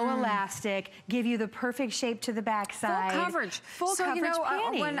 no elastic, give you the perfect shape to the backside. Full coverage. Full coverage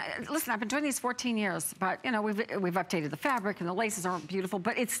panty. Listen, I've been doing these 14 years, but you know, we've updated the fabric and the laces aren't beautiful,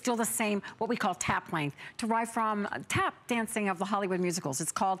 but it's still the same, what we call tap length, derived from tap dancing of the Hollywood musicals.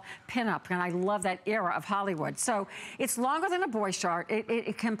 It's called pinup, and I love that era of Hollywood. So it's longer than a boy short.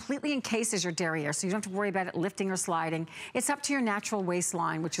 It completely encases your derriere, so you don't have to worry about it lifting or sliding. It's up to your natural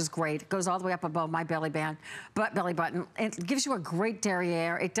waistline, which is great. It goes all the way up above my belly button. It gives you a great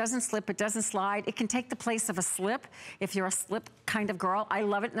derriere. It doesn't slip, it doesn't slide. It can take the place of a slip if you're a slip kind of girl. I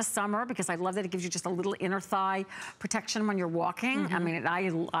love it in the summer because I love that it gives you just a little inner thigh protection when you're walking. I mean,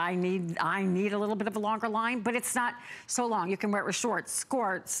 I need a little bit of a longer line, but it's not so long. You can wear it with shorts,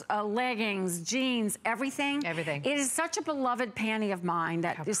 skirts, leggings, jeans, everything. Everything. It is such a beloved panty of mine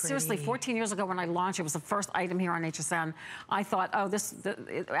that is seriously 14 years ago when I launched, it was the first item here on HSN. I thought, oh,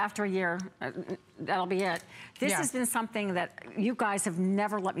 after a year, that'll be it. This has been something that you guys have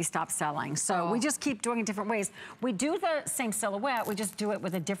never let me stop selling. So we just keep doing it different ways. We do the same silhouette, we just do it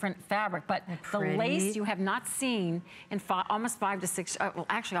with a different fabric. But the lace you have not seen in almost 5 to 6, well,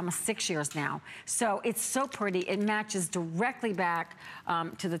 actually almost 6 years now. So it's so pretty. It matches directly back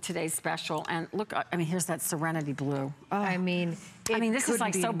to the today's special. And look, I mean, here's that serenity blue. Oh. I mean, this is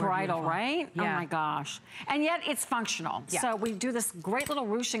like so bridal, right? Yeah. Oh my gosh. And yet it's functional. Yeah. So we do this great little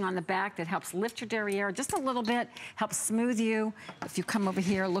ruching on the back that helps lift your derriere just a little bit, helps smooth you. If you come over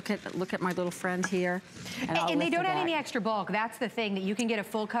here, look at my little friend here. And they don't add any extra bulk. That's the thing, that you can get a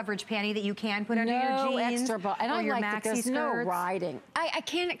full coverage panty that you can put under your jeans. No extra bulk. And I like that there's no riding. I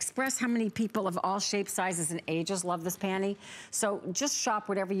can't express how many people of all shapes, sizes, and ages love this panty. So just shop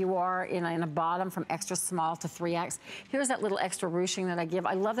whatever you are in a bottom from extra small to 3X. Here's that little extra ruching that I give.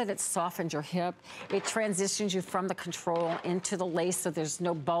 I love that it softens your hip. It transitions you from the control into the lace so there's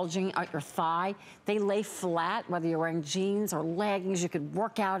no bulging out your thigh. They lay flat, whether you're wearing jeans or leggings, you could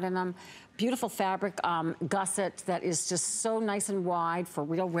work out in them. Beautiful fabric gusset that is just so nice and wide for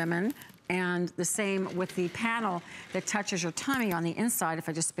real women. And the same with the panel that touches your tummy on the inside. If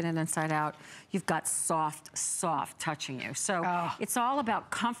I just spin it inside out, you've got soft, soft touching you. So it's all about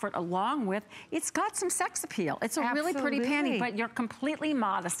comfort along with, it's got some sex appeal. It's a really pretty panty, but you're completely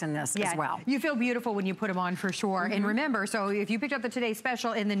modest in this as well. You feel beautiful when you put them on for sure. And remember, so if you picked up the Today's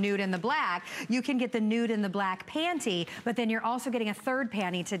Special in the nude and the black, you can get the nude and the black panty, but then you're also getting a third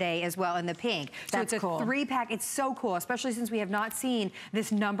panty today as well in the pink. So it's a 3-pack. It's so cool, especially since we have not seen this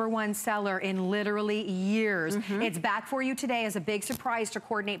 #1 seller seller in literally years. It's back for you today as a big surprise to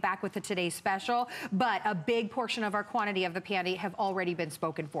coordinate back with the today's special, but a big portion of our quantity of the panty have already been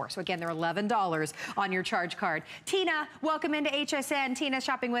spoken for. So again, they're $11 on your charge card. Tina, welcome into HSN. Tina's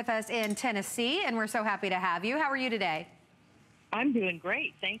shopping with us in Tennessee, and we're so happy to have you. How are you today? I'm doing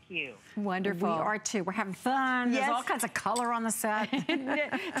great, thank you. Wonderful. We are too. We're having fun. Yes. There's all kinds of color on the set.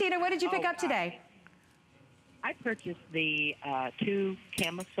 Tina, what did you pick up today? I purchased the 2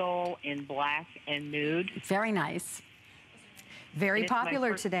 camisole in black and nude. Very nice. Very popular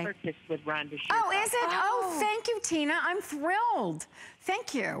my first today. Purchase with Rhonda Shear. Oh, is it? Oh, thank you, Tina. I'm thrilled.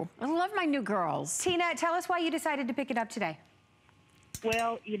 Thank you. I love my new girls. Tina, tell us why you decided to pick it up today.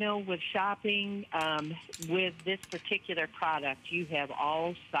 Well, you know, with shopping, with this particular product, you have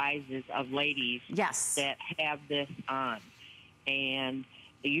all sizes of ladies Yes. that have this on. And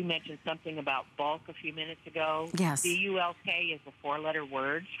you mentioned something about bulk a few minutes ago. Yes. B-U-L-K is a 4-letter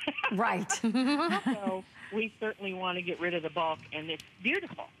word. Right. So we certainly want to get rid of the bulk, and it's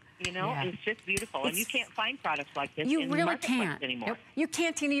beautiful. You know, Yeah. it's just beautiful. And you can't find products like this You in the really marketplace can't. anymore. You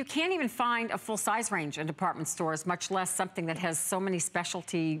can't, Tina. You can't even find a full-size range in department stores, much less something that has so many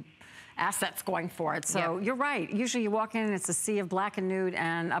specialty assets going for it. So you're right. Usually you walk in and it's a sea of black and nude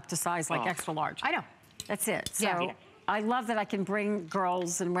and up to size like extra large. I know. That's it. So Yeah. I love that I can bring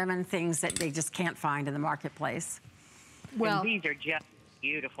girls and women things that they just can't find in the marketplace. Well, And these are just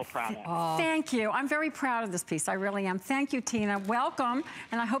beautiful products. Thank you. I'm very proud of this piece. I really am. Thank you, Tina. Welcome.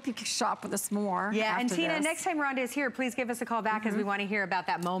 And I hope you can shop with us more. yeah, and after Tina, this. next time Rhonda is here, please give us a call back because we want to hear about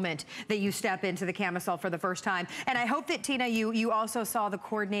that moment that you step into the camisole for the first time. And I hope that, Tina, you also saw the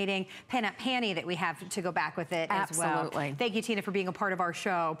coordinating pin-up panty that we have to go back with it as well. Absolutely. Thank you, Tina, for being a part of our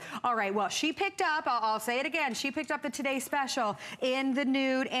show. All right, well, she picked up, I'll say it again, she picked up the Today Special in the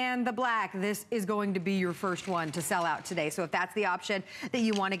nude and the black. This is going to be your first one to sell out today. So if that's the option that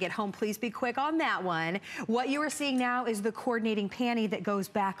you want to get home, please be quick on that one. What you are seeing now is the coordinating panty that goes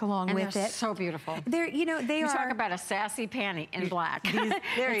back along And with they're it. so beautiful. They're, you know, they You are. talk about a sassy panty in black.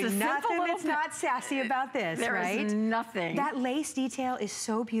 There It's is a simple nothing little that's not sassy about this, There right? is nothing. That lace detail is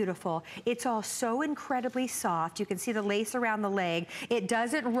so beautiful. It's all so incredibly soft. You can see the lace around the leg. It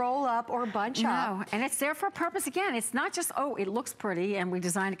doesn't roll up or bunch up. No, and it's there for a purpose. Again, it's not just, oh, it looks pretty and we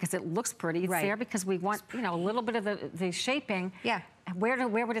designed it because it looks pretty. It's Right. there because we want, you know, a little bit of the shaping. Yeah.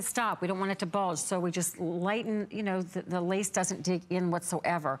 Where would it stop? We don't want it to bulge, so we just lighten, you know, the lace doesn't dig in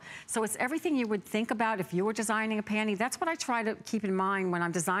whatsoever. So it's everything you would think about if you were designing a panty. That's what I try to keep in mind when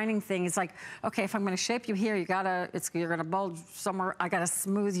I'm designing things. Like, okay, if I'm gonna shape you here, you're gonna bulge somewhere, I gotta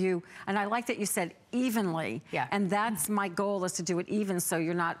smooth you. And I like that you said evenly. Yeah. And that's my goal, is to do it even so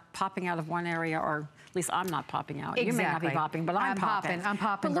you're not popping out of one area, or at least I'm not popping out. You may not be Exactly. popping, but I'm popping. I'm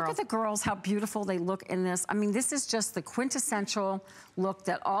popping, But look girl. at the girls, how beautiful they look in this. I mean, this is just the quintessential look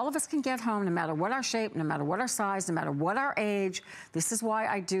that all of us can get home, no matter what our shape, no matter what our size, no matter what our age. This is why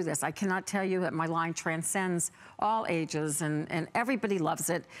I do this. I cannot tell you that my line transcends all ages, and everybody loves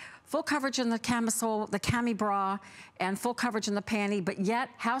it. Full coverage in the camisole, the cami bra, and full coverage in the panty, but yet,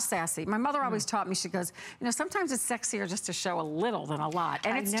 how sassy. My mother always taught me, she goes, you know, sometimes it's sexier just to show a little than a lot.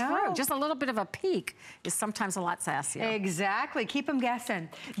 And it's true. Just a little bit of a peek is sometimes a lot sassier. Exactly. Keep them guessing.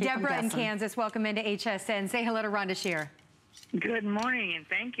 Keep 'em Deborah in guessing. Kansas, welcome into HSN. Say hello to Rhonda Shear. Good morning, and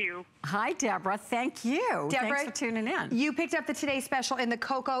thank you. Hi, Deborah. Thank you. Deborah, Thanks for tuning in. You picked up the Today Special in the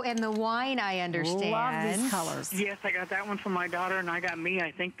cocoa and the wine, I understand. Love these colors. Yes, I got that one for my daughter, and I got me,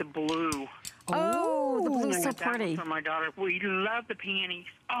 I think, the blue. Oh, the blue's I so got that one pretty. for my daughter. We love the panties.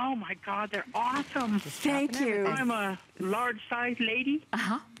 Oh, my God, they're awesome. Thank you. I'm a large-sized lady.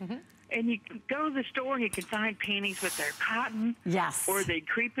 Uh-huh. And you can go to the store and you can find panties with their cotton. Yes. Or they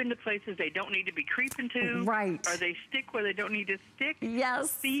creep into places they don't need to be creeping to. Right. Or they stick where they don't need to stick.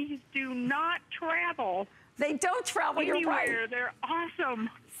 Yes. These do not travel They don't travel, you're right. anywhere. They're awesome.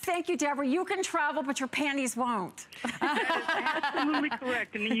 Thank you, Deborah. You can travel, but your panties won't. Absolutely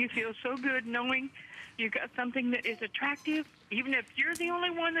correct. And you feel so good knowing you got something that is attractive. Even if you're the only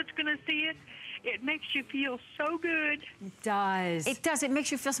one that's going to see it, it makes you feel so good. It does. It does. It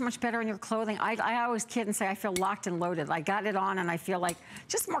makes you feel so much better in your clothing. I always kid and say I feel locked and loaded. I got it on and I feel like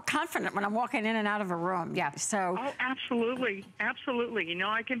just more confident when I'm walking in and out of a room. Yeah. So. Oh, absolutely. Absolutely. You know,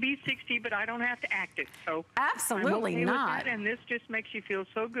 I can be 60, but I don't have to act it. So Absolutely I'm okay not. with that, and this just makes you feel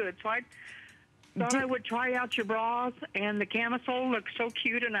so good. So I thought I would try out your bras, and the camisole looks so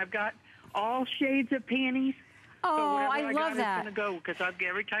cute, and I've got all shades of panties. Oh, so whatever I love that. It's going to go, because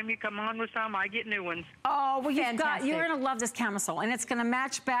every time you come on with some, I get new ones. Oh, well, Fantastic. you're going to love this camisole, and it's going to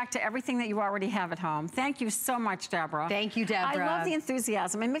match back to everything that you already have at home. Thank you so much, Deborah. Thank you, Deborah. I love the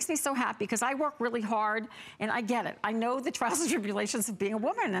enthusiasm. It makes me so happy because I work really hard, and I get it. I know the trials and tribulations of being a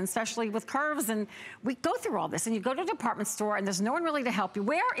woman, and especially with curves, and we go through all this, and you go to a department store, and there's no one really to help you.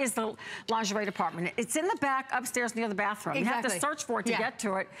 Where is the lingerie department? It's in the back, upstairs near the bathroom. Exactly. You have to search for it to get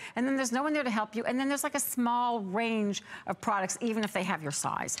to it, and then there's no one there to help you, and then there's like a small range of products, even if they have your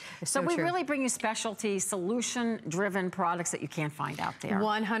size. So we really bring you specialty, solution-driven products that you can't find out there.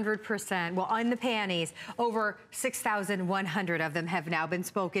 100%. Well, on the panties, over 6,100 of them have now been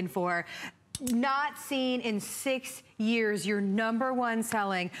spoken for. Not seen in 6 years, your #1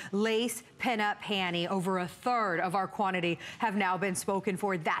 selling lace pinup panty, over a third of our quantity have now been spoken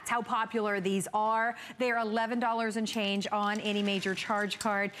for. That's how popular these are. They're $11 and change on any major charge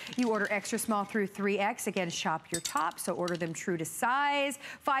card. You order extra small through 3X. Again, shop your top, so order them true to size.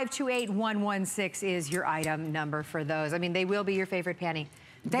 528116 is your item number for those. I mean, they will be your favorite panty.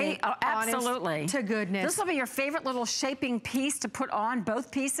 They are absolutely. To goodness. This will be your favorite little shaping piece to put on, both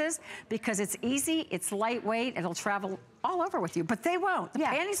pieces, because it's easy, it's lightweight, it'll travel all over with you, but they won't. The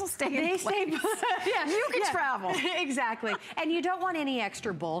panties will stay in place. You can travel. Exactly. And you don't want any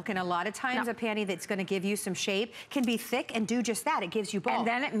extra bulk, and a lot of times a panty that's going to give you some shape can be thick and do just that. It gives you bulk. And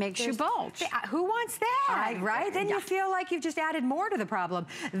then it makes you bulge. Who wants that, right? Then you feel like you've just added more to the problem.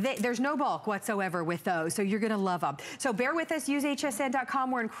 There's no bulk whatsoever with those, so you're going to love them. So bear with us. Use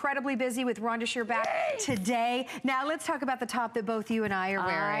hsn.com. We're incredibly busy with Rhonda Shear back today. Now let's talk about the top that both you and I are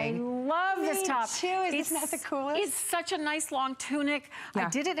wearing. I love this top. Isn't that the coolest? It's such a nice long tunic. I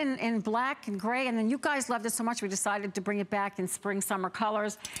did it in black and gray, and then you guys loved it so much we decided to bring it back in spring, summer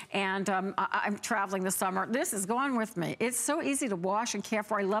colors, and I'm traveling this summer. This is going with me. It's so easy to wash and care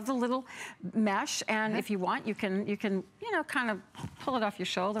for. I love the little mesh, and if you want, you can you know, kind of pull it off your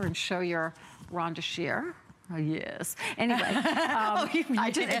shoulder and show your Rhonda Shear. Oh, yes. Anyway,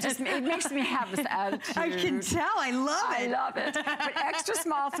 it makes me have this attitude. I can tell. I love it. I love it. But extra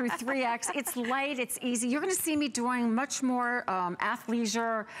small through 3X. It's light. It's easy. You're going to see me doing much more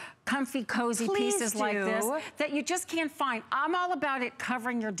athleisure, comfy, cozy pieces like this that you just can't find. I'm all about it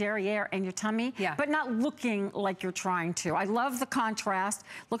covering your derriere and your tummy, but not looking like you're trying to. I love the contrast.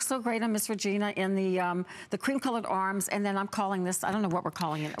 Looks so great on Miss Regina in the cream-colored arms, and then I'm calling this, I don't know what we're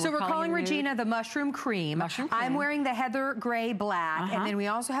calling it. So we're calling Regina the mushroom cream. Mushroom cream. I'm wearing the heather gray black, and then we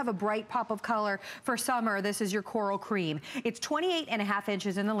also have a bright pop of color for summer. This is your coral cream. It's 28.5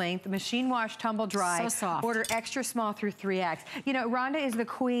 inches in the length, machine wash, tumble dry. So soft. Order extra small through 3X. You know, Rhonda is the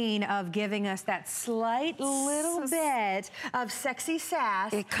queen of giving us that slight little bit of sexy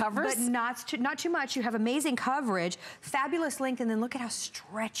sass. It covers, but not too much. You have amazing coverage, fabulous length, and then look at how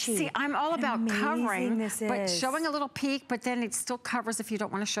stretchy. See, I'm all about covering, but is. showing a little peak, but then it still covers if you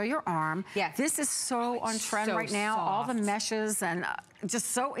don't want to show your arm. Yes. This is so on trend right now. Soft. All the meshes and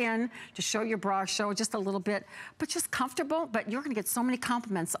just so in to show your bra, show just a little bit, but just comfortable. But you're going to get so many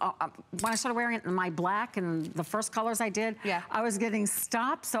compliments. When I started wearing it in my black and the first colors I did, I was getting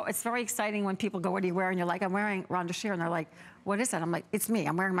stopped. So it's very exciting when people go, "What are you wearing?" You're like, "I'm wearing Rhonda Shear," and they're like, "What is that?" I'm like, "It's me.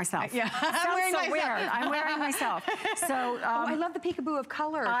 I'm wearing myself." Yeah, I'm wearing myself. Weird. I'm wearing myself. So I love the peekaboo of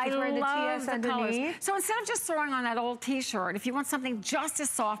color. I wearing love the colors. underneath. So instead of just throwing on that old T-shirt, if you want something just as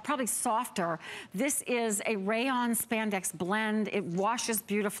soft, probably softer, this is a rayon spandex blend. It washes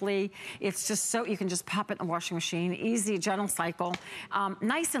beautifully. It's just so you can just pop it in the washing machine. Easy, gentle cycle.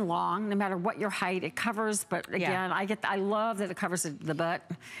 Nice and long, no matter what your height. It covers, but again, I love that it covers the butt.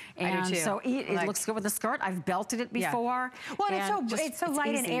 And I do too. So it looks good with the skirt. I've belted it before. Well, and it's so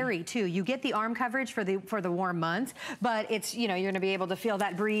light and airy too. You get the arm coverage for the warm months, but it's, you know, you're going to be able to feel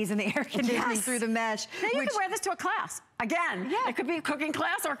that breeze and the air conditioning through the mesh. Now you can wear this to a class. Again, it could be a cooking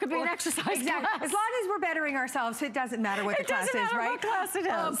class or it could be an exercise class. As long as we're bettering ourselves, it doesn't matter what the class is, right? It doesn't matter what class it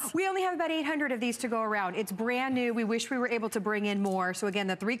is. We only have about 800 of these to go around. It's brand new. We wish we were able to bring in more. So again,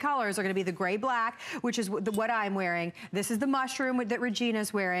 the 3 colors are going to be the gray black, which is what I'm wearing. This is the mushroom that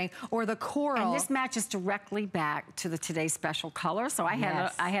Regina's wearing, or the coral. And this matches directly back to the today's special color. So I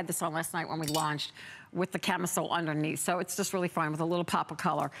had this on last night when we launched with the camisole underneath. So it's just really fun with a little pop of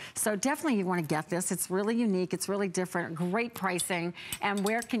color. So definitely you want to get this. It's really unique. It's really different. Great pricing. And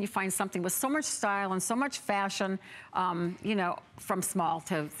where can you find something with so much style and so much fashion, you know, from small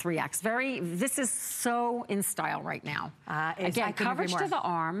to 3X. This is so in style right now. Again, coverage to the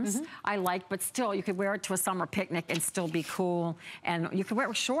arms, I like, but still, you could wear it to a summer picnic and still be cool. And you could wear it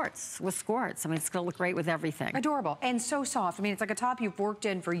with shorts, with skirts. I mean, it's gonna look great with everything. Adorable, and so soft. I mean, it's like a top you've worked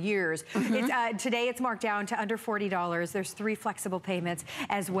in for years. Today, it's marked down to under $40. There's 3 flexible payments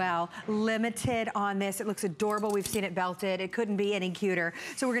as well. Limited on this. It looks adorable. We've seen it belted. It couldn't be any cuter.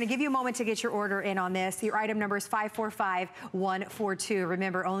 So we're gonna give you a moment to get your order in on this. Your item number is 545142.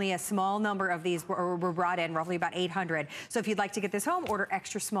 Remember, only a small number of these were brought in, roughly about 800. So if you'd like to get this home, order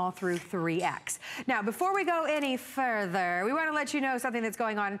extra small through 3X. Now, before we go any further, we want to let you know something that's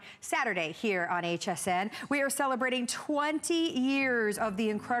going on Saturday here on HSN. We are celebrating 20 years of the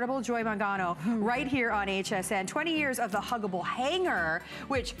incredible Joy Mangano right here on HSN. 20 years of the huggable hanger,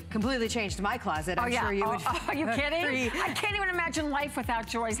 which completely changed my closet. I'm sure you would. Are you kidding? I can't even imagine life without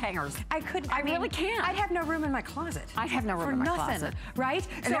Joy's hangers. I couldn't. I really can't. I'd have no room in my closet. I'd have no room in my closet. Right?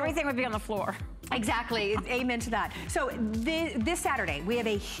 And everything would be on the floor. Exactly. Amen to that. So this Saturday, we have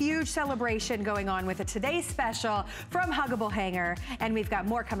a huge celebration going on with a Today Special from Huggable Hanger, and we've got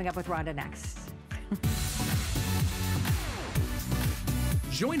more coming up with Rhonda next.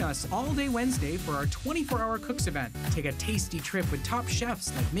 Join us all day Wednesday for our 24-hour Cooks event. Take a tasty trip with top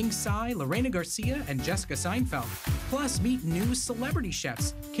chefs like Ming Tsai, Lorena Garcia, and Jessica Seinfeld. Plus, meet new celebrity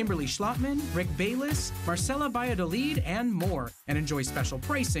chefs, Kimberly Schlottman, Rick Bayless, Marcela Valladolid, and more. And enjoy special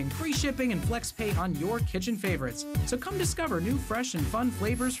pricing, free shipping, and flex pay on your kitchen favorites. So come discover new, fresh, and fun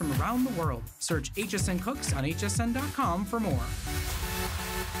flavors from around the world. Search HSN Cooks on hsn.com for more.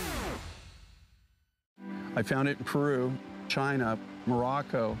 I found it in Peru, China,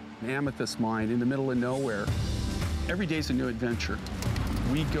 Morocco, an amethyst mine in the middle of nowhere. Every day's a new adventure.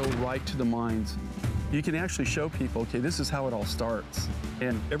 We go right to the mines. You can actually show people, okay, this is how it all starts.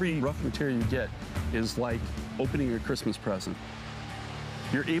 And every rough material you get is like opening a Christmas present.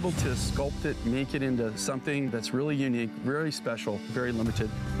 You're able to sculpt it, make it into something that's really unique, very special, very limited.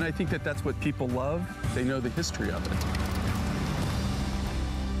 And I think that that's what people love. They know the history of it.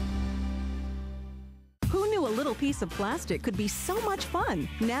 A little piece of plastic could be so much fun.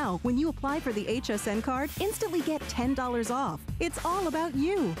 Now, when you apply for the HSN card, instantly get $10 off. It's all about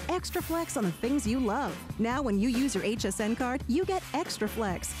you. Extra flex on the things you love. Now, when you use your HSN card, you get extra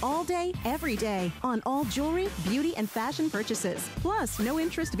flex all day, every day on all jewelry, beauty, and fashion purchases. Plus, no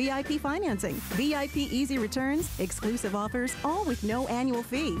interest VIP financing, VIP easy returns, exclusive offers, all with no annual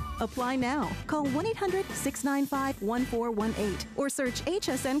fee. Apply now. Call 1-800-695-1418 or search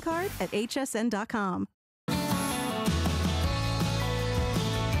HSN card at hsn.com.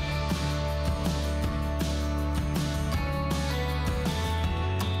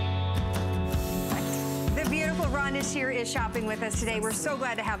 Rhonda Shear is shopping with us today. We're so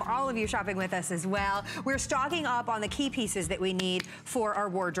glad to have all of you shopping with us as well. We're stocking up on the key pieces that we need for our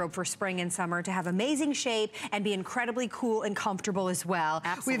wardrobe for spring and summer to have amazing shape and be incredibly cool and comfortable as well.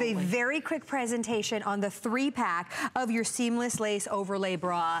 Absolutely. We have a very quick presentation on the 3-pack of your seamless lace overlay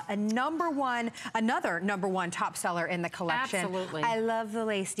bra. Another number one top seller in the collection. Absolutely. I love the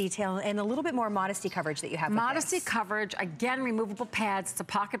lace detail and a little bit more modesty coverage that you have with Modesty this. coverage, again, removable pads. It's a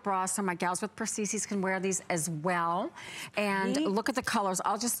pocket bra, so my gals with prostheses can wear these as well. And look at the colors.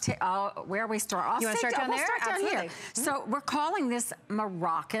 I'll just take, where we start? You want to start down there? We'll start down here. So we're calling this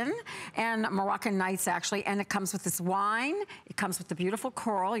Moroccan, and Moroccan Nights actually, and it comes with this wine. It comes with the beautiful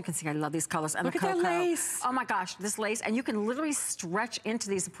coral. You can see I love these colors. And look the cocoa. at that lace. Oh my gosh, this lace. And you can literally stretch into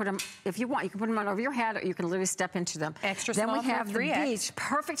these and put them, if you want, you can put them on over your head, or you can literally step into them. Extra then small we have the 3X. beach.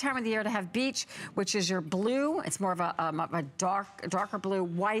 Perfect time of the year to have beach, which is your blue. It's more of a darker blue,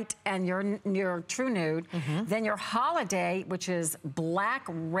 white, and your true nude. Then your holiday, which is black,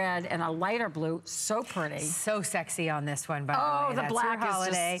 red, and a lighter blue. So pretty. So sexy on this one, by the way. Oh, the That's black your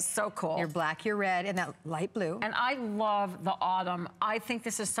holiday. is just so cool. Your black, your red, and that light blue. And I love the autumn. I think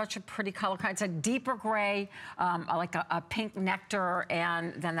this is such a pretty color. It's a deeper gray, like a pink nectar,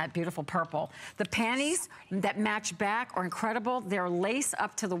 and then that beautiful purple. The panties that match back are incredible. They're lace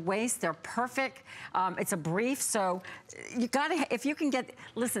up to the waist. They're perfect. It's a brief, so you gotta, if you can get,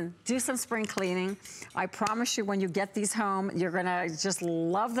 listen, do some spring cleaning. I promise you when you get these home, you're gonna just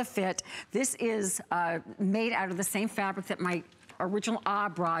love the fit. This is made out of the same fabric that my original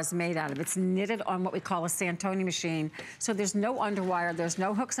bra is made out of. It's knitted on what we call a Santoni machine. So there's no underwire, there's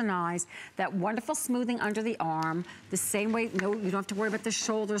no hooks and eyes. That wonderful smoothing under the arm. The same way, no, you don't have to worry about the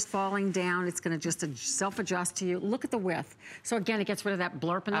shoulders falling down. It's gonna just self-adjust to you. Look at the width. So again, it gets rid of that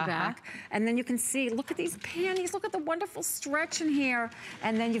blurp in the back. And then you can see, look at these panties. Look at the wonderful stretch in here.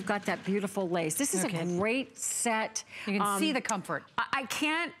 And then you've got that beautiful lace. This is a great set. You can see the comfort. I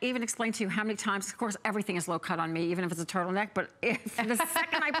can't even explain to you how many times, of course, everything is low cut on me, even if it's a turtleneck, but the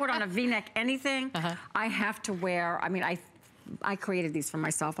second I put on a V-neck anything, I have to wear, I mean, I created these for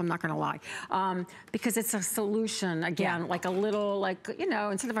myself, I'm not gonna lie. Because it's a solution, again, like a little, like, you know,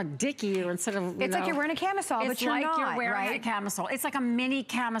 instead of a dickie or instead of, it's like you're wearing a camisole, but you're not, It's like you're wearing right? a camisole. It's like a mini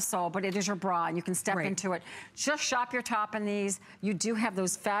camisole, but it is your bra, and you can step into it. Just shop your top in these. You do have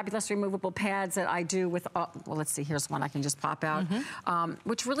those fabulous removable pads that I do with, well, let's see, here's one I can just pop out,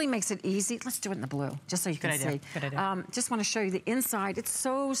 which really makes it easy. Let's do it in the blue, just so you can see. Good idea. Just wanna show you the inside. It's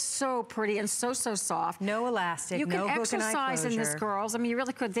so, so pretty and so, so soft. No elastic, you no can hook and eye exercise in this, closure. girls. I mean, you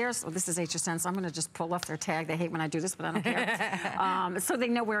really could. There's, this is HSN, so I'm gonna just pull off their tag. They hate when I do this, but I don't care. So they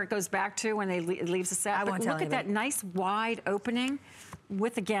know where it goes back to when it leaves the set. I won't tell look at that nice wide opening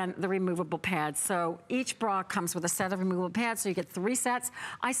with, again, the removable pads. So each bra comes with a set of removable pads, so you get 3 sets.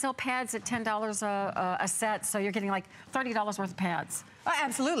 I sell pads at $10 a set, so you're getting like $30 worth of pads. Oh,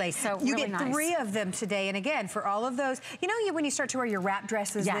 absolutely. So you really get nice. 3 of them today, and again, for all of those, you know, when you start to wear your wrap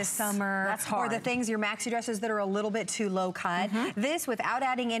dresses this summer, that's hard. or the things, your maxi dresses that are a little bit too low cut, this, without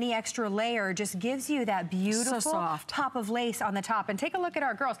adding any extra layer, just gives you that beautiful pop of lace on the top. And take a look at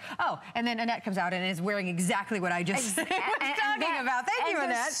our girls. Oh, and then Annette comes out and is wearing exactly what I just was talking about. Thank you, Annette.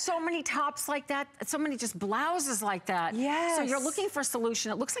 There's so many tops like that, so many just blouses like that. Yes. So you're looking for a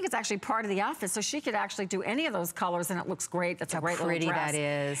solution. It looks like it's actually part of the outfit, so she could actually do any of those colors, and it looks great. That's a great little dress. How pretty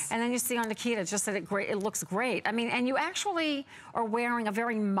that is. And then you see on Nikita, just that it looks great. I mean, and you actually are wearing a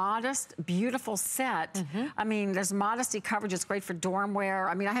very modest, beautiful set. I mean, there's modesty coverage. It's great for dorm wear.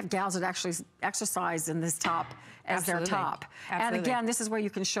 I mean, I have gals that actually exercise in this top as their top. And again, this is where you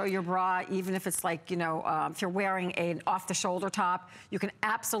can show your bra, even if it's like, you know, if you're wearing an off-the-shoulder top, you can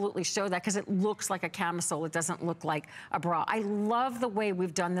absolutely show that because it looks like a camisole. It doesn't look like a bra. I love the way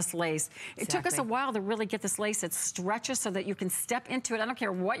we've done this lace. It took us a while to really get this lace. It stretches so that you can step into it. I don't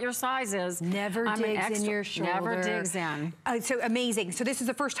care what your size is. Never digs in your shoulder. Never digs in. So amazing. So this is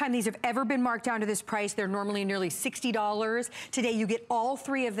the first time these have ever been marked down to this price. They're normally nearly $60. Today you get all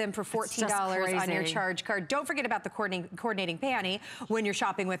 3 of them for $14 on your charge card. Don't forget about the coordinating panty when you're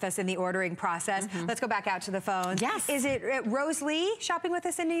shopping with us in the ordering process. Let's go back out to the phone. Yes. Is it Rose Lee shopping with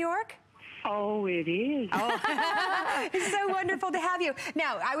us in New York? Oh, it is. Oh. It's so wonderful to have you.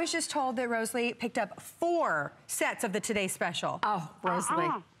 Now, I was just told that Rose Lee picked up 4 sets of the Today Special. Oh, Rose Lee.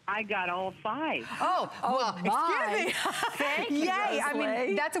 I got all 5. Oh, well, excuse me. Thank you, Yay. Rose I mean,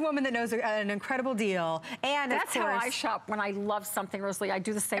 Lee. that's a woman that knows an incredible deal. And that's of course, how I shop when I love something, Rose Lee. I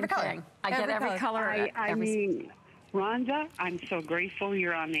do the same thing. I get every color. I mean, Rhonda, I'm so grateful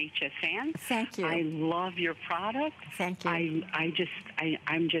you're on HSN. Thank you. I love your product. Thank you. I'm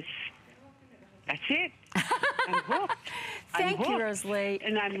just, that's it. I'm hooked. Thank you, Rose Lee.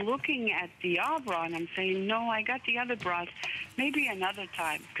 And I'm looking at the bra and I'm saying, no, I got the other bras. Maybe another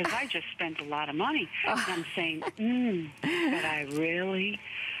time, because I just spent a lot of money. And I'm saying, but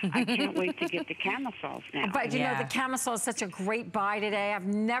I can't wait to get the camisoles now. But you know, the camisole is such a great buy today. I've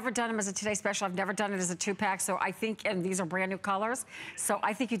never done them as a Today Special. I've never done it as a 2-pack. So I think, and these are brand new colors. So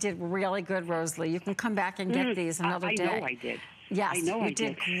I think you did really good, Rose Lee. You can come back and get these another day. I know I did. Yes, I know you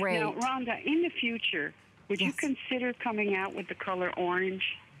did great. Now, Rhonda, in the future, would you consider coming out with the color orange?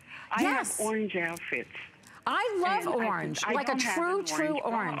 I have orange outfits. I love orange, like a true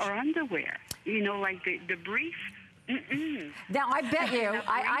orange. Or underwear, you know, like the brief. Now I bet you,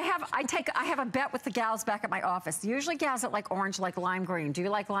 I have a bet with the gals back at my office. Usually gals that like orange like lime green. Do you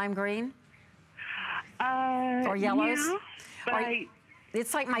like lime green? Or yellows? Yeah, but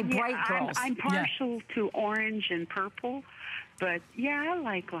it's like my bright girls. I'm partial to orange and purple. But yeah, I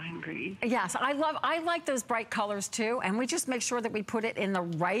like lime green. Yes, I like those bright colors too, and we just make sure that we put it in the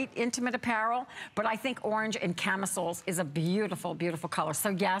right intimate apparel. But I think orange and camisoles is a beautiful, beautiful color. So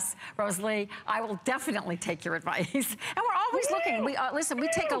yes, Rose Lee, I will definitely take your advice. And we're always looking. We listen. We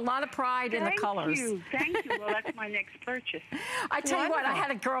take a lot we take in the colors. Thank you. Well, that's my next purchase. I tell you what, I had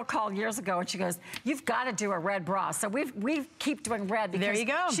a girl call years ago, and she goes, "You've got to do a red bra." So we keep doing red. Because there you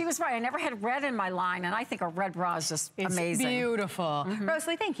go. She was right. I never had red in my line, and I think a red bra is just amazing. Beautiful. Rose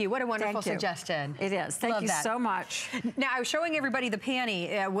Lee, thank you. What a wonderful suggestion. It is. Thank you so much. Now, I was showing everybody the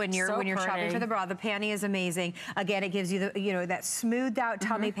panty when you're shopping for the bra. The panty is amazing. Again, it gives you the that smoothed out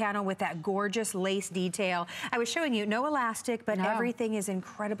tummy panel with that gorgeous lace detail. I was showing you no elastic, but everything is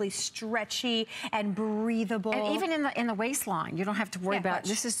incredibly stretchy and breathable. And even in the waistline, you don't have to worry about.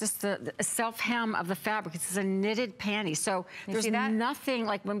 This is just the self hem of the fabric. This is a knitted panty, so there's nothing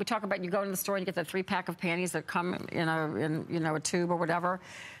like when we talk about you go to the store and you get the 3-pack of panties that come in a tube or whatever.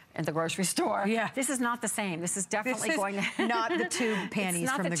 in the grocery store. Yeah. This is not the same. This is definitely going to... not the tube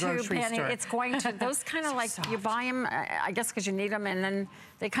panties from the grocery store. It's going to, those kind of like, you buy them, I guess because you need them, and then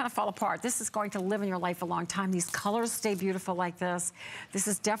they kind of fall apart. This is going to live in your life a long time. These colors stay beautiful like this. This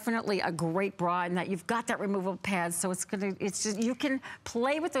is definitely a great bra in that you've got that removable pad, so it's just, you can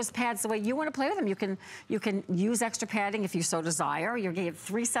play with those pads the way you want to play with them. You can use extra padding if you so desire. You're going to get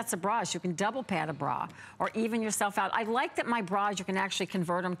 3 sets of bras. You can double pad a bra or even yourself out. I like that my bras, you can actually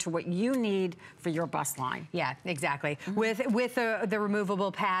convert them to what you need for your bust line. Yeah, exactly. With the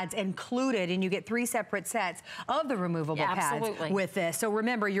removable pads included, and you get 3 separate sets of the removable pads with this. So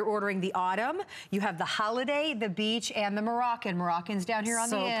remember, you're ordering the autumn, you have the holiday, the beach, and the Moroccan. Moroccan's down here on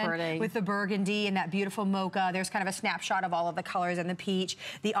the end pretty. With the burgundy and that beautiful mocha. There's kind of a snapshot of all of the colors and the peach.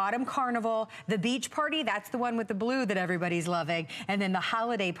 The autumn carnival, the beach party, that's the one with the blue that everybody's loving. And then the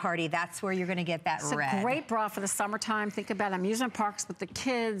holiday party, that's where you're going to get that red. It's a great bra for the summertime. Think about amusement parks with the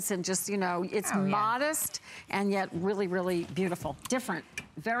kids and just, you know, it's modest and yet really, really beautiful. Different,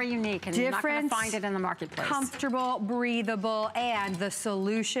 very unique, and you're not going to find it in the marketplace. Comfortable, breathable, and the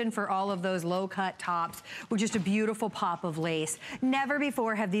solution for all of those low-cut tops with just a beautiful pop of lace. Never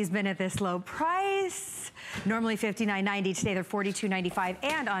before have these been at this low price. Normally $59.90, today they're $42.95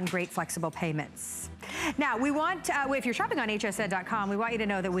 and on great flexible payments. Now, we want, if you're shopping on hsn.com, we want you to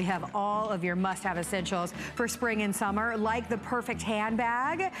know that we have all of your must-have essentials for spring and summer, like the perfect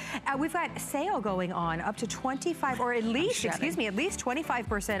handbag. We've got sale going on up to 25, or at least, excuse me, at least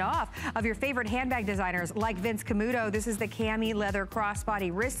 25% off of your favorite handbag designers like Vince Camuto. This is the cami leather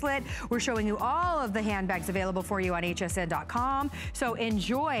crossbody wristlet. We're showing you all of the handbags available for you on hsn.com. So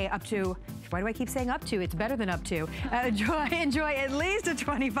enjoy up to, why do I keep saying up to? It's better than up to. Enjoy at least a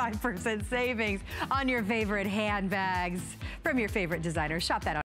 25% savings on your favorite handbags from your favorite designers. Shop that on